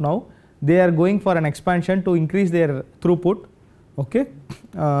as of now. They are going for an expansion to increase their throughput. Okay.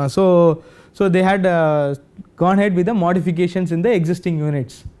 So they had gone ahead with the modifications in the existing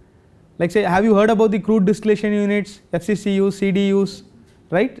units. Like say, have you heard about the crude distillation units, FCCUs, CDUs,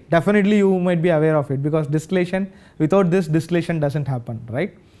 right? Definitely you might be aware of it, because distillation, without this distillation doesn't happen,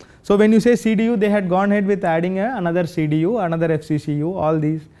 right? So when you say CDU, they had gone ahead with adding another CDU, another FCCU, all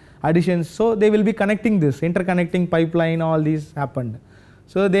these additions. So they will be connecting this, interconnecting pipeline, all these happened.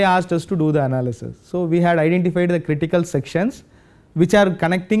 So they asked us to do the analysis. So we had identified the critical sections which are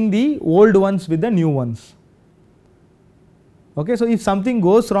connecting the old ones with the new ones. Okay, so if something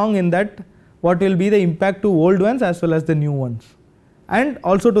goes wrong in that, what will be the impact to old ones as well as the new ones, and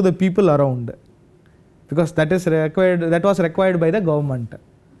also to the people around, because that is required, that was required by the government.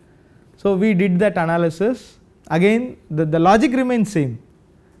 So we did that analysis. Again, the logic remains same.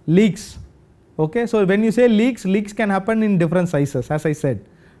 Leaks. Okay, so when you say leaks, leaks can happen in different sizes, as I said.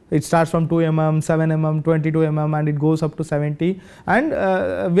 It starts from 2 mm, 7 mm, 22 mm, and it goes up to 70.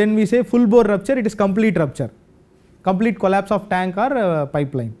 And when we say full bore rupture, it is complete rupture, complete collapse of tank or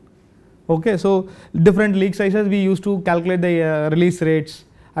pipeline. Okay, so different leak sizes, we used to calculate the release rates,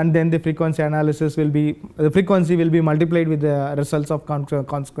 and then the frequency analysis will be, the frequency will be multiplied with the results of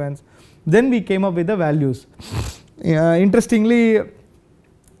consequence. Then we came up with the values. Interestingly,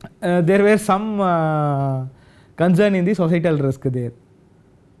 there were some concern in the societal risk there.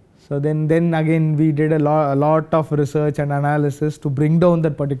 So then again we did a lot of research and analysis to bring down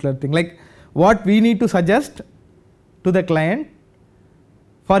that particular thing, like what we need to suggest to the client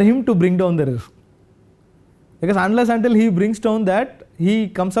for him to bring down the risk, because unless until he brings down that, he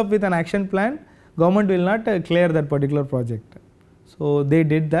comes up with an action plan, government will not clear that particular project. So they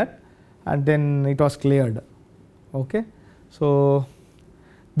did that, and then it was cleared. Okay, so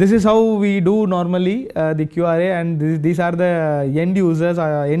this is how we do normally the QRA, and these are the end users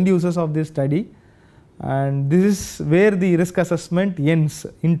of this study, and this is where the risk assessment ends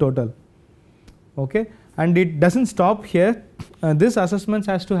in total. Okay, and it doesn't stop here. This assessment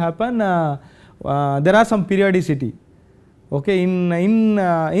has to happen. There are some periodicity. Okay, in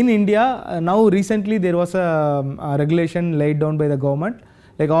India now recently there was a regulation laid down by the government,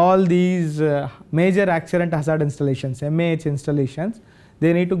 like all these major accident hazard installations, MAH installations,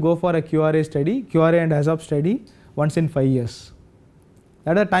 they need to go for a QRA study, QRA and HAZOP study once in 5 years.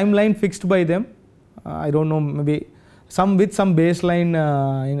 That is a timeline fixed by them. I don't know, maybe some with some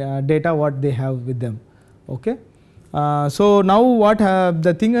baseline data what they have with them. Okay. So now what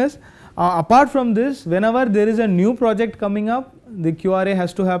the thing is, apart from this, whenever there is a new project coming up, the QRA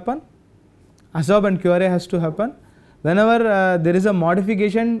has to happen, HAZOP and QRA has to happen. Whenever there is a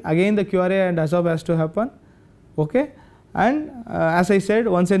modification, again the QRA and HAZOP has to happen. Okay. And as I said,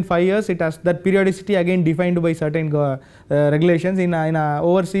 once in 5 years, it has that periodicity again defined by certain regulations. In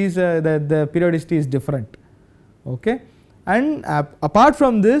overseas, the periodicity is different. Okay. And apart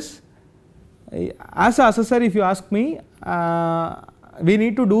from this, as an assessor, if you ask me, we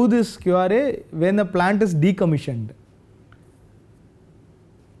need to do this QRA when the plant is decommissioned.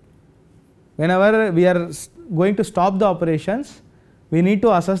 Whenever we are going to stop the operations, we need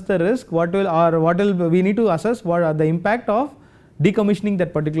to assess the risk, we need to assess what are the impact of decommissioning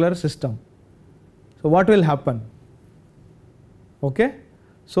that particular system. So what will happen? Okay.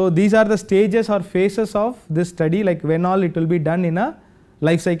 So these are the stages or phases of this study, like when all it will be done in a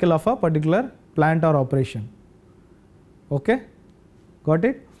life cycle of a particular plant or operation. Okay, got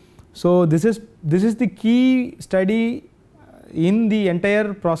it? So this is the key study in the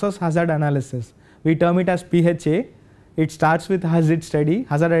entire process hazard analysis. We term it as PHA. It starts with hazard study,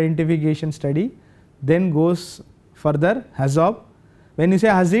 hazard identification study, then goes further HAZOP. When you say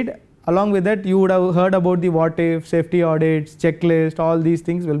hazard, along with that you would have heard about the what if, safety audits, checklist, all these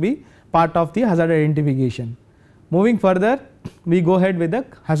things will be part of the hazard identification. Moving further, we go ahead with the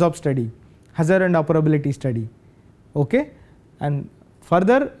HAZOP study, hazard and operability study. Okay, and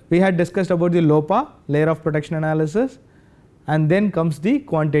further we had discussed about the LOPA, layer of protection analysis, and then comes the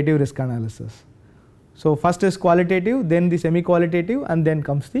quantitative risk analysis. So first is qualitative, then the semi-qualitative, and then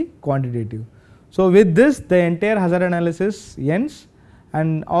comes the quantitative. So with this, the entire hazard analysis ends,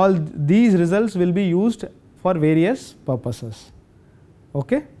 and all these results will be used for various purposes.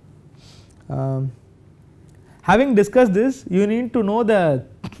 Okay. Having discussed this, you need to know the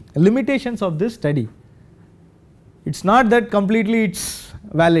limitations of this study. It's not that completely it's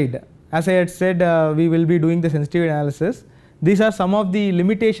valid. As I had said, we will be doing the sensitivity analysis. These are some of the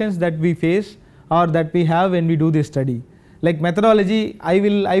limitations that we face or that we have when we do this study. Like methodology, I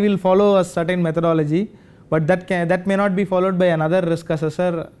will follow a certain methodology, but that may not be followed by another risk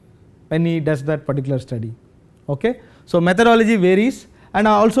assessor when he does that particular study. Okay, so methodology varies, and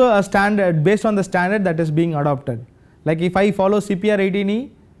also a standard based on the standard that is being adopted. Like if I follow CPR 18E,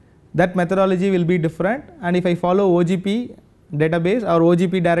 that methodology will be different, and if I follow OGP database or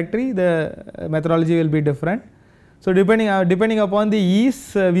OGP directory, the methodology will be different. So depending upon the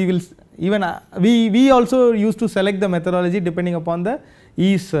ease, we will even we also used to select the methodology depending upon the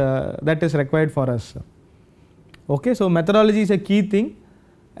ease that is required for us. Okay, so methodology is a key thing.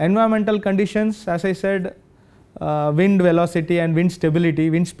 Environmental conditions, as I said, wind velocity and wind stability,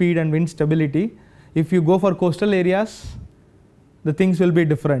 wind speed and wind stability. If you go for coastal areas, the things will be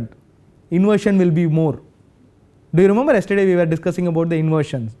different. Inversion will be more. Do you remember yesterday we were discussing about the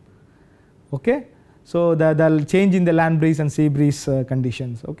inversions? Okay, so the change in the land breeze and sea breeze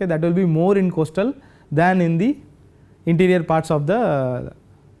conditions. Okay, that will be more in coastal than in the interior parts of the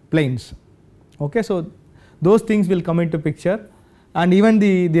plains. Okay, so those things will come into picture, and even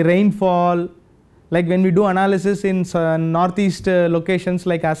the rainfall. Like when we do analysis in northeast locations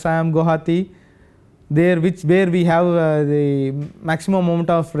like Assam, Guwahati, where we have the maximum amount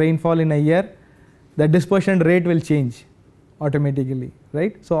of rainfall in a year, the dispersion rate will change automatically,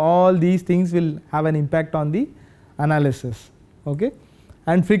 right? So all these things will have an impact on the analysis. Okay,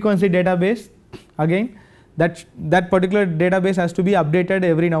 and frequency database, again that particular database has to be updated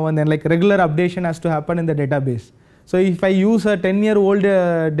every now and then, like regular updation has to happen in the database. So if I use a 10-year-old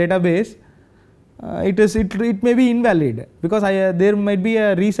database, it may be invalid, because there might be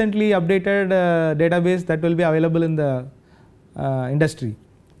a recently updated database that will be available in the industry,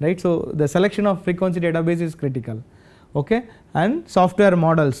 right? So the selection of frequency database is critical. Okay, and software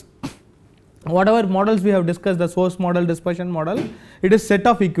models. Whatever models we have discussed, the source model, dispersion model, it is set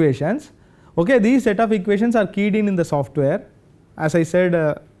of equations. Okay, these set of equations are keyed in the software. As I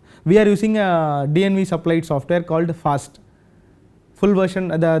said, we are using a DNV supplied software called FAST. Full version,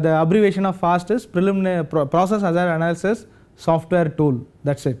 the abbreviation of FAST is Preliminary Process Hazard Analysis Software Tool.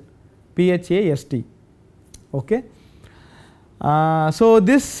 That's it, PHAST. Okay. So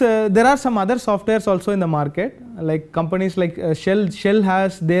this there are some other softwares also in the market, like companies like Shell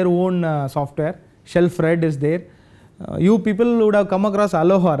has their own software. Shell Fred is there. You people would have come across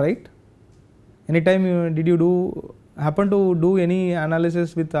Aloha, right? Anytime did you happen to do any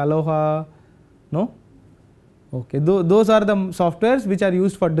analysis with Aloha? No? Okay, those are the softwares which are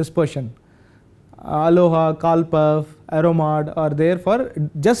used for dispersion. Aloha, CalPerf, Aeromod are there for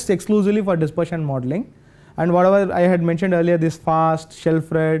just exclusively for dispersion modeling, and whatever I had mentioned earlier, this FAST,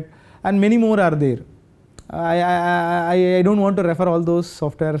 Shellfred, and many more are there. I don't want to refer all those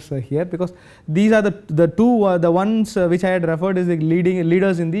softwares here, because these are the ones which I had referred is the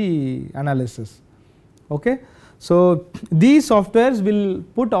leaders in the analysis. Okay, so these softwares will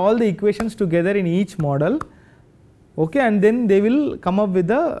put all the equations together in each model. Okay, and then they will come up with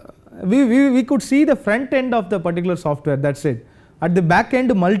the we could see the front end of the particular software, that's it. At the back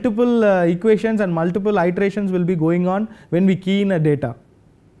end, multiple equations and multiple iterations will be going on when we key in a data.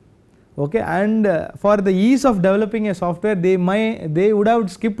 Okay, and for the ease of developing a software, they would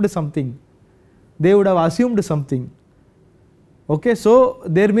have skipped something, they would have assumed something. Okay, so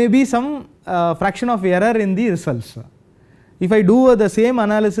there may be some fraction of error in the results. If I do the same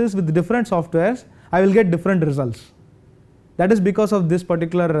analysis with different softwares, I will get different results. That is because of this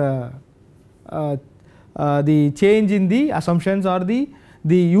particular the change in the assumptions or the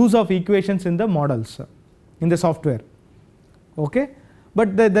use of equations in the models in the software. Okay,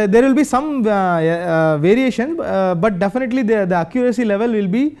 but there will be some variation, but definitely the accuracy level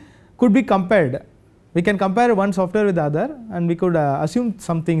could be compared. We can compare one software with the other, and we could assume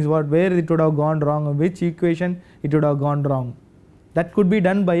some things where it would have gone wrong, which equation it would have gone wrong. That could be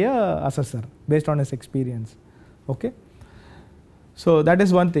done by a assessor based on his experience. Okay, so that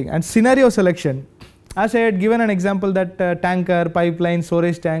is one thing. And scenario selection, as I had given an example that tanker, pipeline,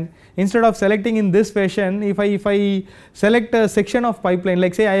 storage tank, instead of selecting in this fashion, if I select a section of pipeline,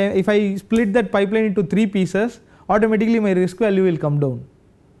 like say if I split that pipeline into 3 pieces, automatically my risk value will come down,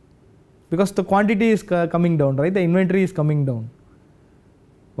 because the quantity is coming down, right? The inventory is coming down.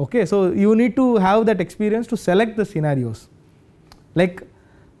 Okay, so you need to have that experience to select the scenarios. Like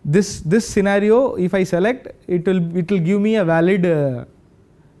this scenario, if I select, it will give me a valid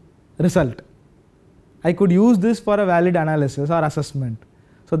result. I could use this for a valid analysis or assessment.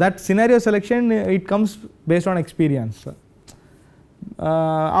 So that scenario selection, it comes based on experience.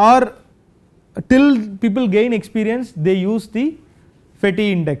 Or till people gain experience, they use the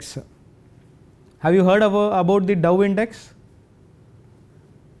Fetty index. Have you heard about the Dow index?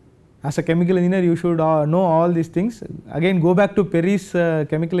 As a chemical engineer, you should know all these things. Again, go back to Perry's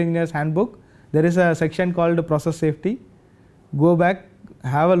Chemical Engineer's Handbook. There is a section called process safety. Go back,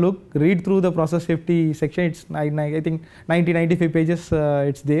 have a look, read through the process safety section. It's I think 90-95 pages.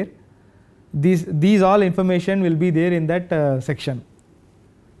 It's there. These all information will be there in that section.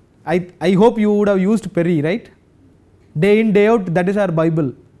 I hope you would have used Perry, right? Day in, day out, that is our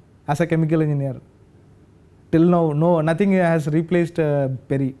Bible as a chemical engineer. Till now, no, nothing has replaced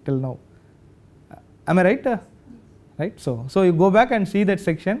Perry till now. Am I right? Right. So you go back and see that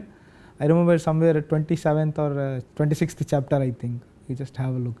section. I remember somewhere at 27th or 26th chapter, I think. You just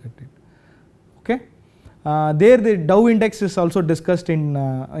have a look at it. Okay. There the Dow index is also discussed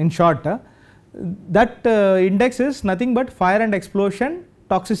in short. That index is nothing but fire and explosion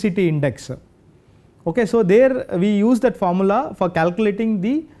toxicity index. Okay. So there we use that formula for calculating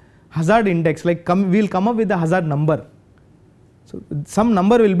the hazard index, like we will come up with the hazard number. So some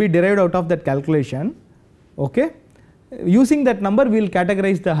number will be derived out of that calculation. Okay. Using that number we will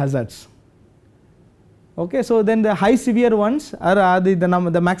categorize the hazards. Okay. So then the high severe ones are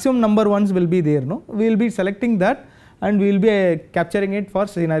the maximum number ones will be there. No, we will be selecting that and we will be capturing it for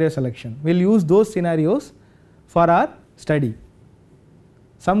scenario selection. We will use those scenarios for our study.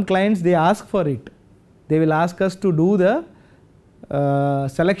 Some clients, they ask for it. They will ask us to do the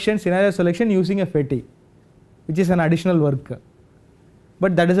scenario selection using a Fetty, which is an additional work,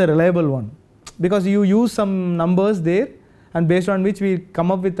 but that is a reliable one, because you use some numbers there and based on which we come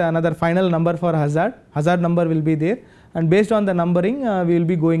up with another final number for hazard number will be there, and based on the numbering we will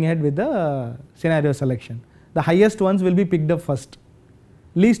be going ahead with the scenario selection. The highest ones will be picked up first,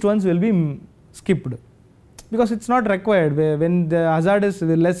 least ones will be skipped, because it is not required. When the hazard is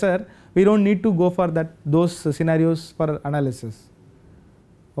lesser, we do not need to go for those scenarios for analysis.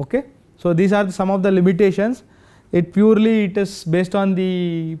 Okay. So these are some of the limitations. It is based on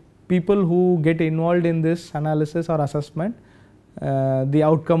the people who get involved in this analysis or assessment, the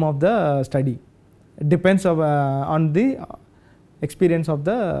outcome of the study. It depends on the experience of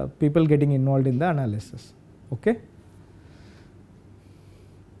the people getting involved in the analysis. Okay.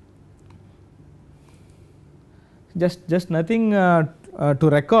 Just nothing to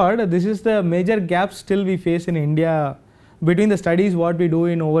record. This is the major gaps still we face in India between the studies what we do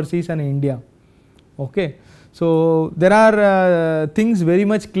in overseas and India. Okay. So there are things very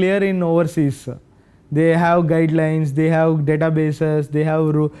much clear in overseas. They have guidelines, they have databases,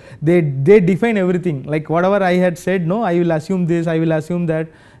 they define everything. Like whatever I had said, no, I will assume this, I will assume that.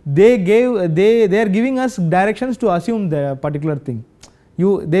 They are giving us directions to assume the particular thing.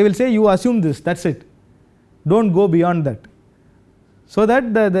 They will say you assume this, that's it. Don't go beyond that. So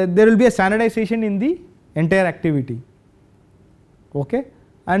that there will be a standardization in the entire activity. Okay.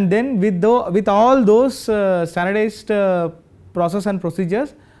 And then with all those standardized process and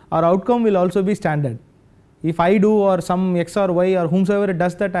procedures, our outcome will also be standard. If I do or some X or Y or whomsoever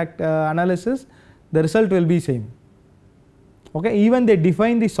does that analysis, the result will be same. Okay. Even they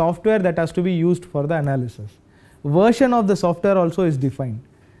define the software that has to be used for the analysis. Version of the software also is defined.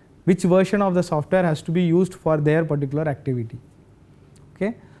 Which version of the software has to be used for their particular activity.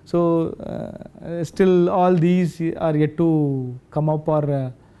 Okay. So still all these are yet to come up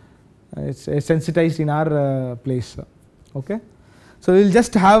or it's sensitized in our place. Okay. So we will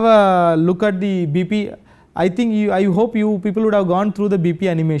just have a look at the BP. I think I hope you people would have gone through the BP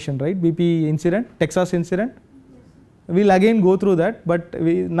animation, right? BP incident, Texas incident. We will again go through that, but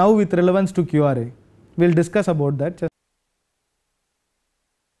now with relevance to QRA. We will discuss about that.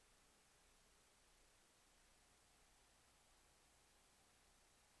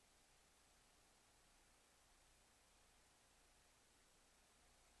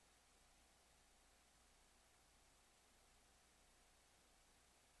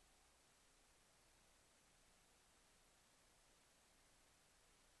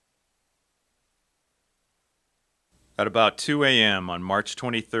 At about 2 a.m. on March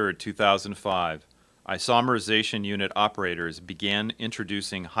 23, 2005, isomerization unit operators began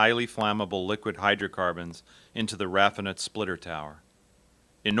introducing highly flammable liquid hydrocarbons into the raffinate splitter tower.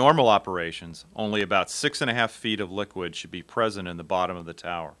 In normal operations, only about 6.5 feet of liquid should be present in the bottom of the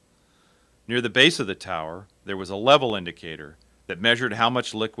tower. Near the base of the tower, there was a level indicator that measured how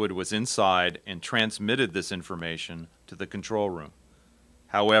much liquid was inside and transmitted this information to the control room.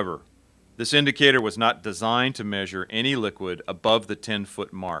 However, this indicator was not designed to measure any liquid above the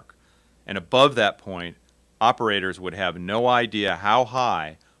 10-foot mark, and above that point, operators would have no idea how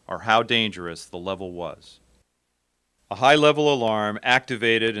high or how dangerous the level was. A high-level alarm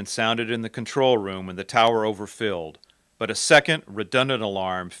activated and sounded in the control room when the tower overfilled, but a second redundant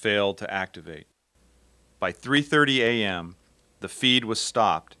alarm failed to activate. By 3:30 a.m., the feed was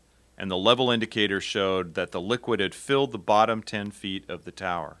stopped, and the level indicator showed that the liquid had filled the bottom 10 feet of the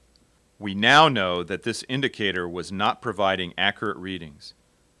tower. We now know that this indicator was not providing accurate readings.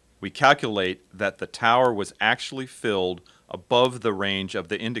 We calculate that the tower was actually filled above the range of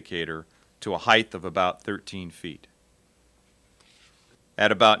the indicator to a height of about 13 feet.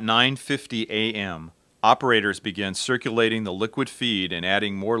 At about 9:50 a.m., operators began circulating the liquid feed and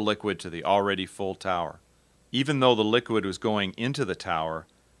adding more liquid to the already full tower. Even though the liquid was going into the tower,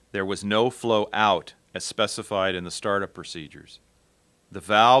 there was no flow out as specified in the startup procedures. The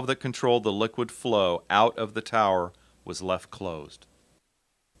valve that controlled the liquid flow out of the tower was left closed.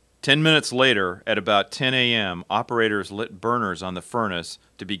 10 minutes later, at about 10 a.m., operators lit burners on the furnace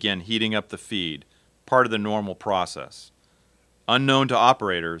to begin heating up the feed, part of the normal process. Unknown to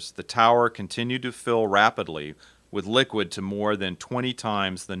operators, the tower continued to fill rapidly with liquid to more than 20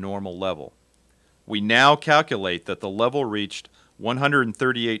 times the normal level. We now calculate that the level reached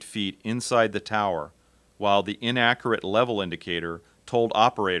 138 feet inside the tower, while the inaccurate level indicator told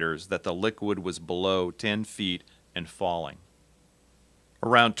operators that the liquid was below 10 feet and falling.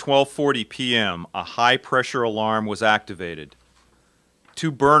 Around 12:40 p.m., a high-pressure alarm was activated.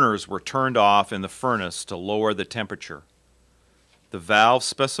 2 burners were turned off in the furnace to lower the temperature. The valve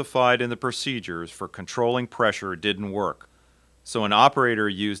specified in the procedures for controlling pressure didn't work, so an operator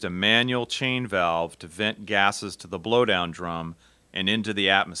used a manual chain valve to vent gases to the blowdown drum and into the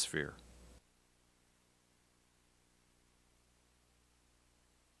atmosphere.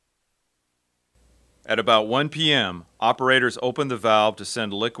 At about 1 p.m., operators opened the valve to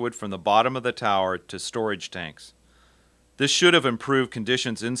send liquid from the bottom of the tower to storage tanks. This should have improved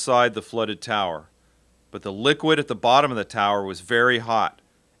conditions inside the flooded tower, but the liquid at the bottom of the tower was very hot,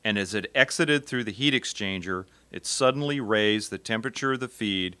 and as it exited through the heat exchanger, it suddenly raised the temperature of the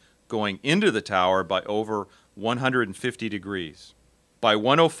feed going into the tower by over 150 degrees. By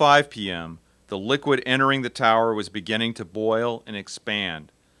 1:05 p.m., the liquid entering the tower was beginning to boil and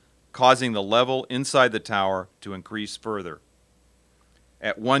expand, causing the level inside the tower to increase further.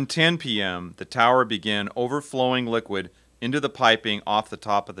 At 1:10 p.m., the tower began overflowing liquid into the piping off the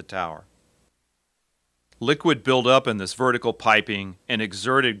top of the tower. Liquid built up in this vertical piping and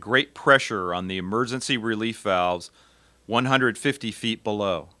exerted great pressure on the emergency relief valves 150 feet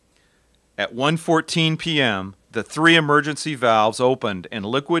below. At 1:14 p.m., the 3 emergency valves opened and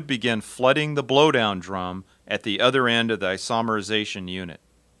liquid began flooding the blowdown drum at the other end of the isomerization unit.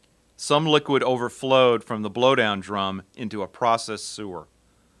 Some liquid overflowed from the blowdown drum into a process sewer,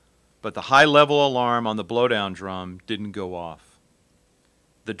 but the high-level alarm on the blowdown drum didn't go off.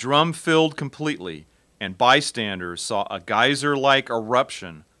 The drum filled completely, and bystanders saw a geyser-like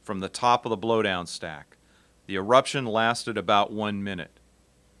eruption from the top of the blowdown stack. The eruption lasted about 1 minute.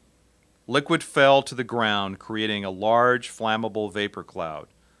 Liquid fell to the ground, creating a large flammable vapor cloud.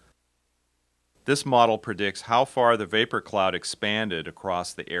 This model predicts how far the vapor cloud expanded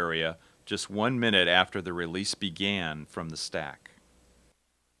across the area just 1 minute after the release began from the stack.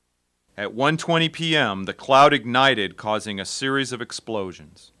 At 1:20 p.m., the cloud ignited, causing a series of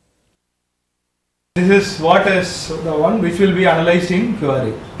explosions. This is what is the one which will be analyzed in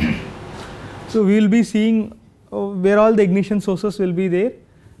QRA. So we will be seeing where all the ignition sources will be there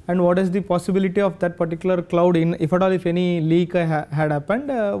and what is the possibility of that particular cloud, in if at all if any leak had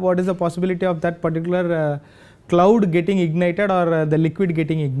happened, what is the possibility of that particular cloud getting ignited or the liquid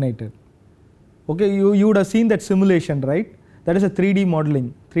getting ignited. Okay, you would have seen that simulation, right? That is a 3D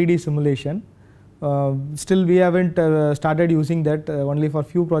modeling, 3D simulation. Still we haven't started using that, only for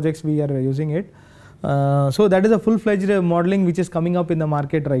few projects we are using it. So that is a full-fledged modeling which is coming up in the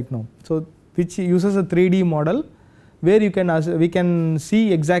market right now. So which uses a 3D model where we can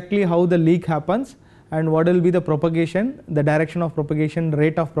see exactly how the leak happens and what will be the propagation, the direction of propagation,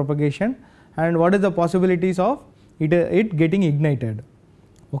 rate of propagation, and what is the possibilities of it getting ignited.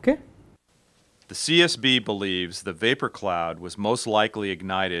 Okay. The CSB believes the vapor cloud was most likely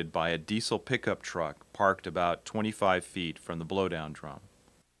ignited by a diesel pickup truck parked about 25 feet from the blowdown drum.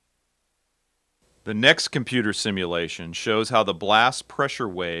 The next computer simulation shows how the blast pressure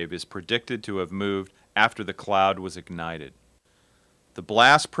wave is predicted to have moved after the cloud was ignited. The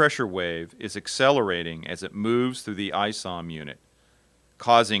blast pressure wave is accelerating as it moves through the ISOM unit,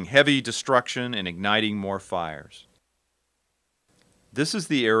 causing heavy destruction and igniting more fires. This is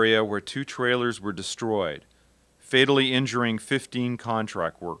the area where 2 trailers were destroyed, fatally injuring 15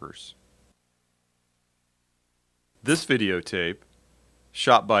 contract workers. This videotape,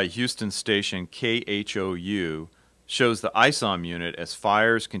 shot by Houston station KHOU, shows the ISOM unit as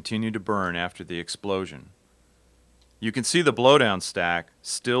fires continue to burn after the explosion. You can see the blowdown stack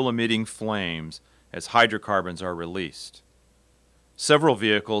still emitting flames as hydrocarbons are released. Several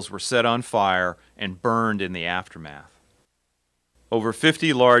vehicles were set on fire and burned in the aftermath. Over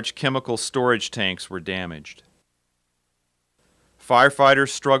 50 large chemical storage tanks were damaged. Firefighters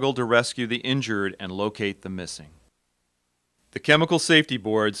struggled to rescue the injured and locate the missing. The Chemical Safety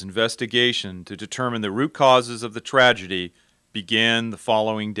Board's investigation to determine the root causes of the tragedy began the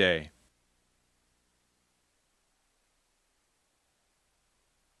following day.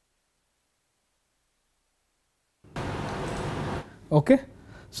 Okay,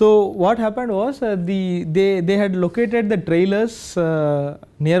 so what happened was they had located the trailers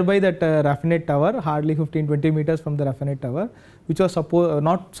nearby that raffinate tower, hardly 15-20 meters from the raffinate tower, which was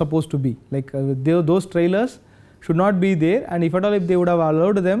not supposed to be. Like those trailers should not be there, and if at all if they would have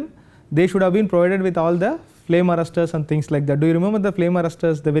allowed them, they should have been provided with all the flame arresters and things like that. Do you remember the flame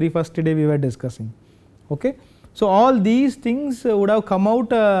arresters the very first day we were discussing? Okay, so all these things would have come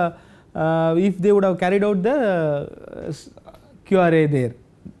out if they would have carried out the QRA there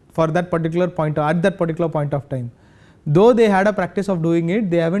for that particular point at that particular point of time. Though they had a practice of doing it,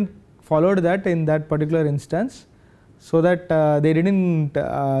 they haven't followed that in that particular instance, so that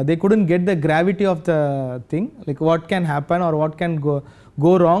they couldn't get the gravity of the thing, like what can happen or what can go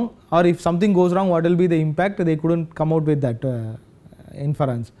wrong, or if something goes wrong what will be the impact. They couldn't come out with that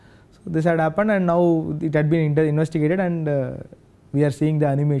inference. So this had happened, and now it had been investigated, and we are seeing the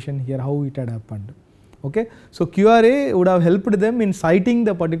animation here how it had happened. Okay, so QRA would have helped them in sighting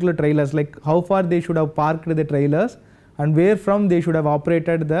the particular trailers, like how far they should have parked the trailers and where from they should have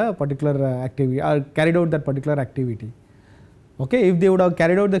operated the particular activity or carried out that particular activity. Okay, if they would have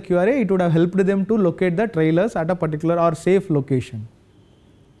carried out the QRA, it would have helped them to locate the trailers at a particular or safe location.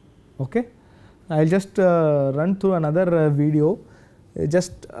 Okay, I will just run through another video. It's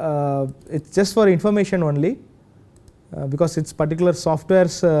just for information only, because it's particular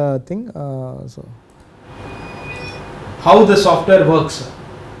software's thing. So how the software works.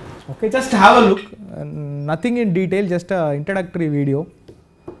 Okay, just have a look, nothing in detail, just a introductory video.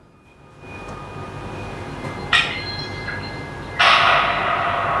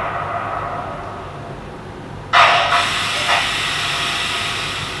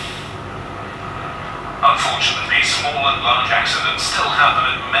 Unfortunately, small and large accidents still happen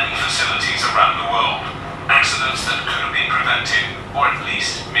at many facilities around the world. Accidents that could have been prevented or at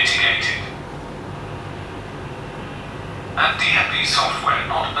least mitigated. At DFB Software,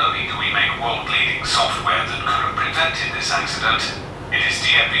 not only do we make world-leading software that could have prevented this accident, it is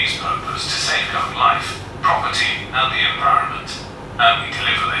DFB's purpose to safeguard life, property and the environment, and we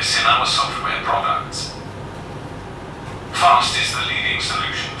deliver this in our software products. FAST is the leading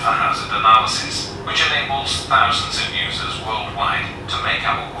solution for hazard analysis, which enables thousands of users worldwide to make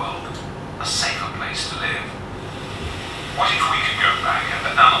our world a safer place to live. What if we could go back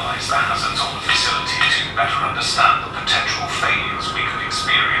and analyze the hazards on the facility to better understand the potential failures we could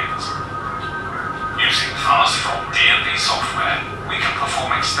experience? Using FAST from DFB Software, we can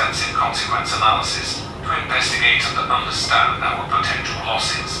perform extensive consequence analysis to investigate and understand our potential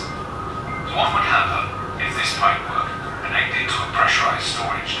losses. What would happen if this pipework connected to a pressurized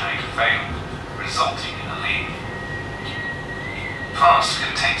storage tank failed, resulting in a leak? FAST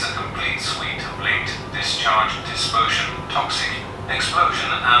contains a complete suite of linked discharge, dispersion, toxic, explosion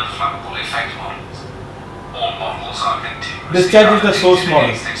and flammable effect models. All models are continuously Discharge is the source model.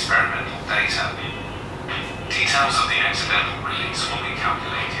 Experimental data. Details of the accidental release will be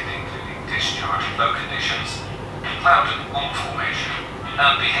calculated, including discharge flow conditions, cloud and wall formation,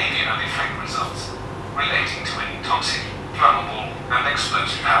 and behavior and effect results relating to any toxic, flammable and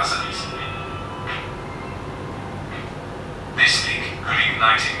explosive hazards. This leak could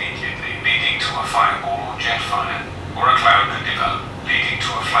ignite immediately, leading to a fireball or jet fire, or a cloud could develop, leading to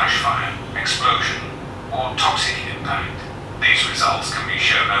a flash fire, explosion, or toxic impact. These results can be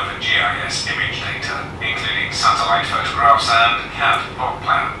shown over GIS image data, including satellite photographs and CAD plot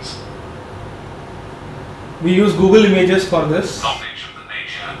plans. We use Google Images for this. Knowledge of the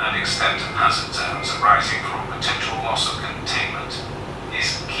nature and extent of hazard zones arising from potential loss of containment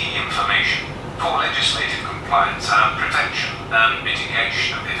is key information for legislative compliance and prevention and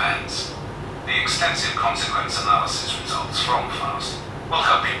mitigation of events. The extensive consequence analysis results from FAST will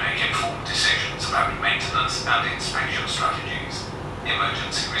help you make informed decisions about maintenance and inspection strategies,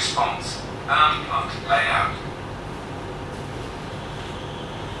 emergency response, and plant layout.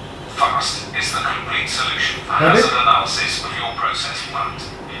 FAST is the complete solution for hazard analysis of your process plant,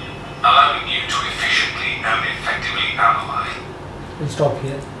 allowing you to efficiently and effectively analyze. We'll stop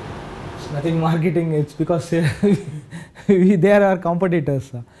here. nothing marketing. It's because they are our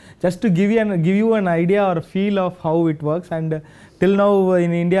competitors. Just to give you an idea or feel of how it works. And till now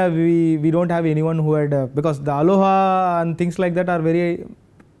in India we don't have anyone who had because the Aloha and things like that are very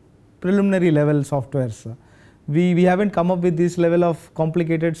preliminary level softwares. We haven't come up with this level of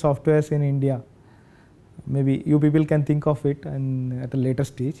complicated softwares in India. Maybe you people can think of it and at a later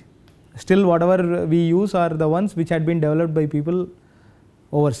stage. Still, whatever we use are the ones which had been developed by people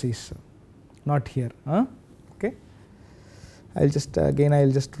overseas, not here. Okay. I'll just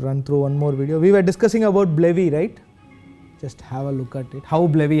run through one more video. We were discussing about BLEVE, right? Just have a look at it. How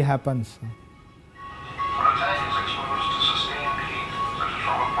BLEVE happens. When a tank is exposed to sustained heat, such as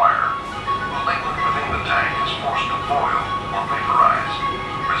from a fire, the liquid within the tank is forced to boil or vaporize,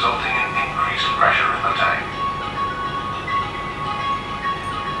 resulting in increased pressure in the tank.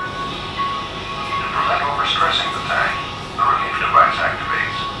 To prevent overstressing the tank, the relief device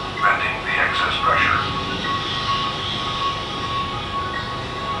activates, venting the excess pressure.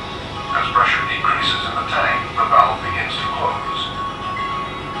 As pressure decreases in the tank, the valve begins to close.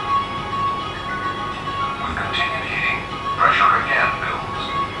 With continued heating, pressure again builds,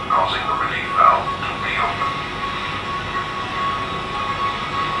 causing the relief valve to reopen.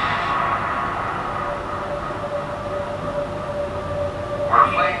 Where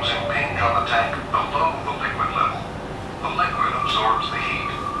flames impinge on the tank below the liquid level, the liquid absorbs the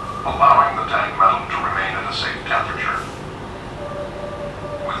heat, allowing the tank metal to remain at a safe temperature.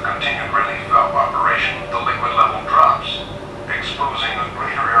 With continued relief valve operation, the liquid level drops, exposing a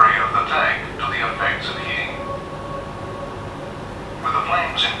greater area of the tank to the effects of heating. With the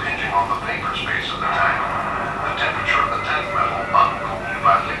flames impinging on the vapor space of the tank, the temperature of the tank metal uncooled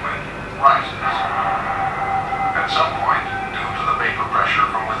by liquid rises. At some point, due to the vapor pressure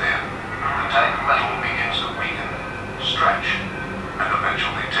from within, the tank metal begins to weaken, stretch, and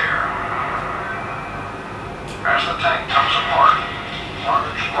eventually tear. As the tank comes apart,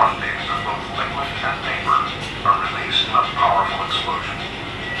 large quantities of both liquid and vapor are released in a powerful explosion.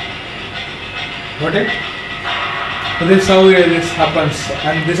 Got it? So this is how this happens,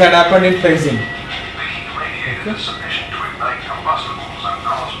 and this had happened in phasing. The heat radiated is sufficient to ignite combustibles and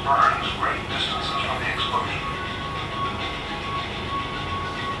cause burns great distances from the explosion.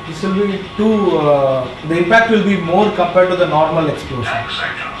 This will be the impact will be more compared to the normal explosion. Tank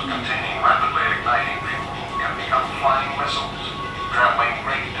sections containing rapidly igniting fuel can become flying missiles, traveling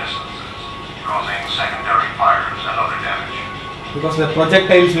great distances, causing secondary fires and other damage. Because the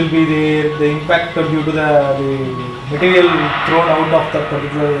projectiles will be there, the impact due to the material thrown out of the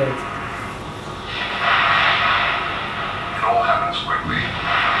particular. It all happens quickly.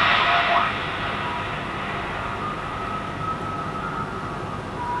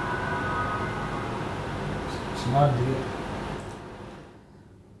 It's not there.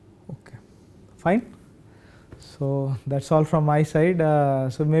 Okay, fine. So that's all from my side.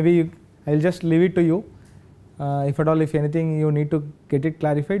 So maybe I'll just leave it to you. If at all, if anything you need to get it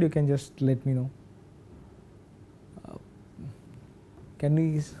clarified, you can just let me know. Can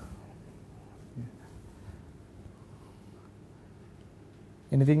we?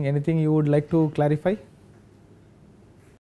 Anything you would like to clarify?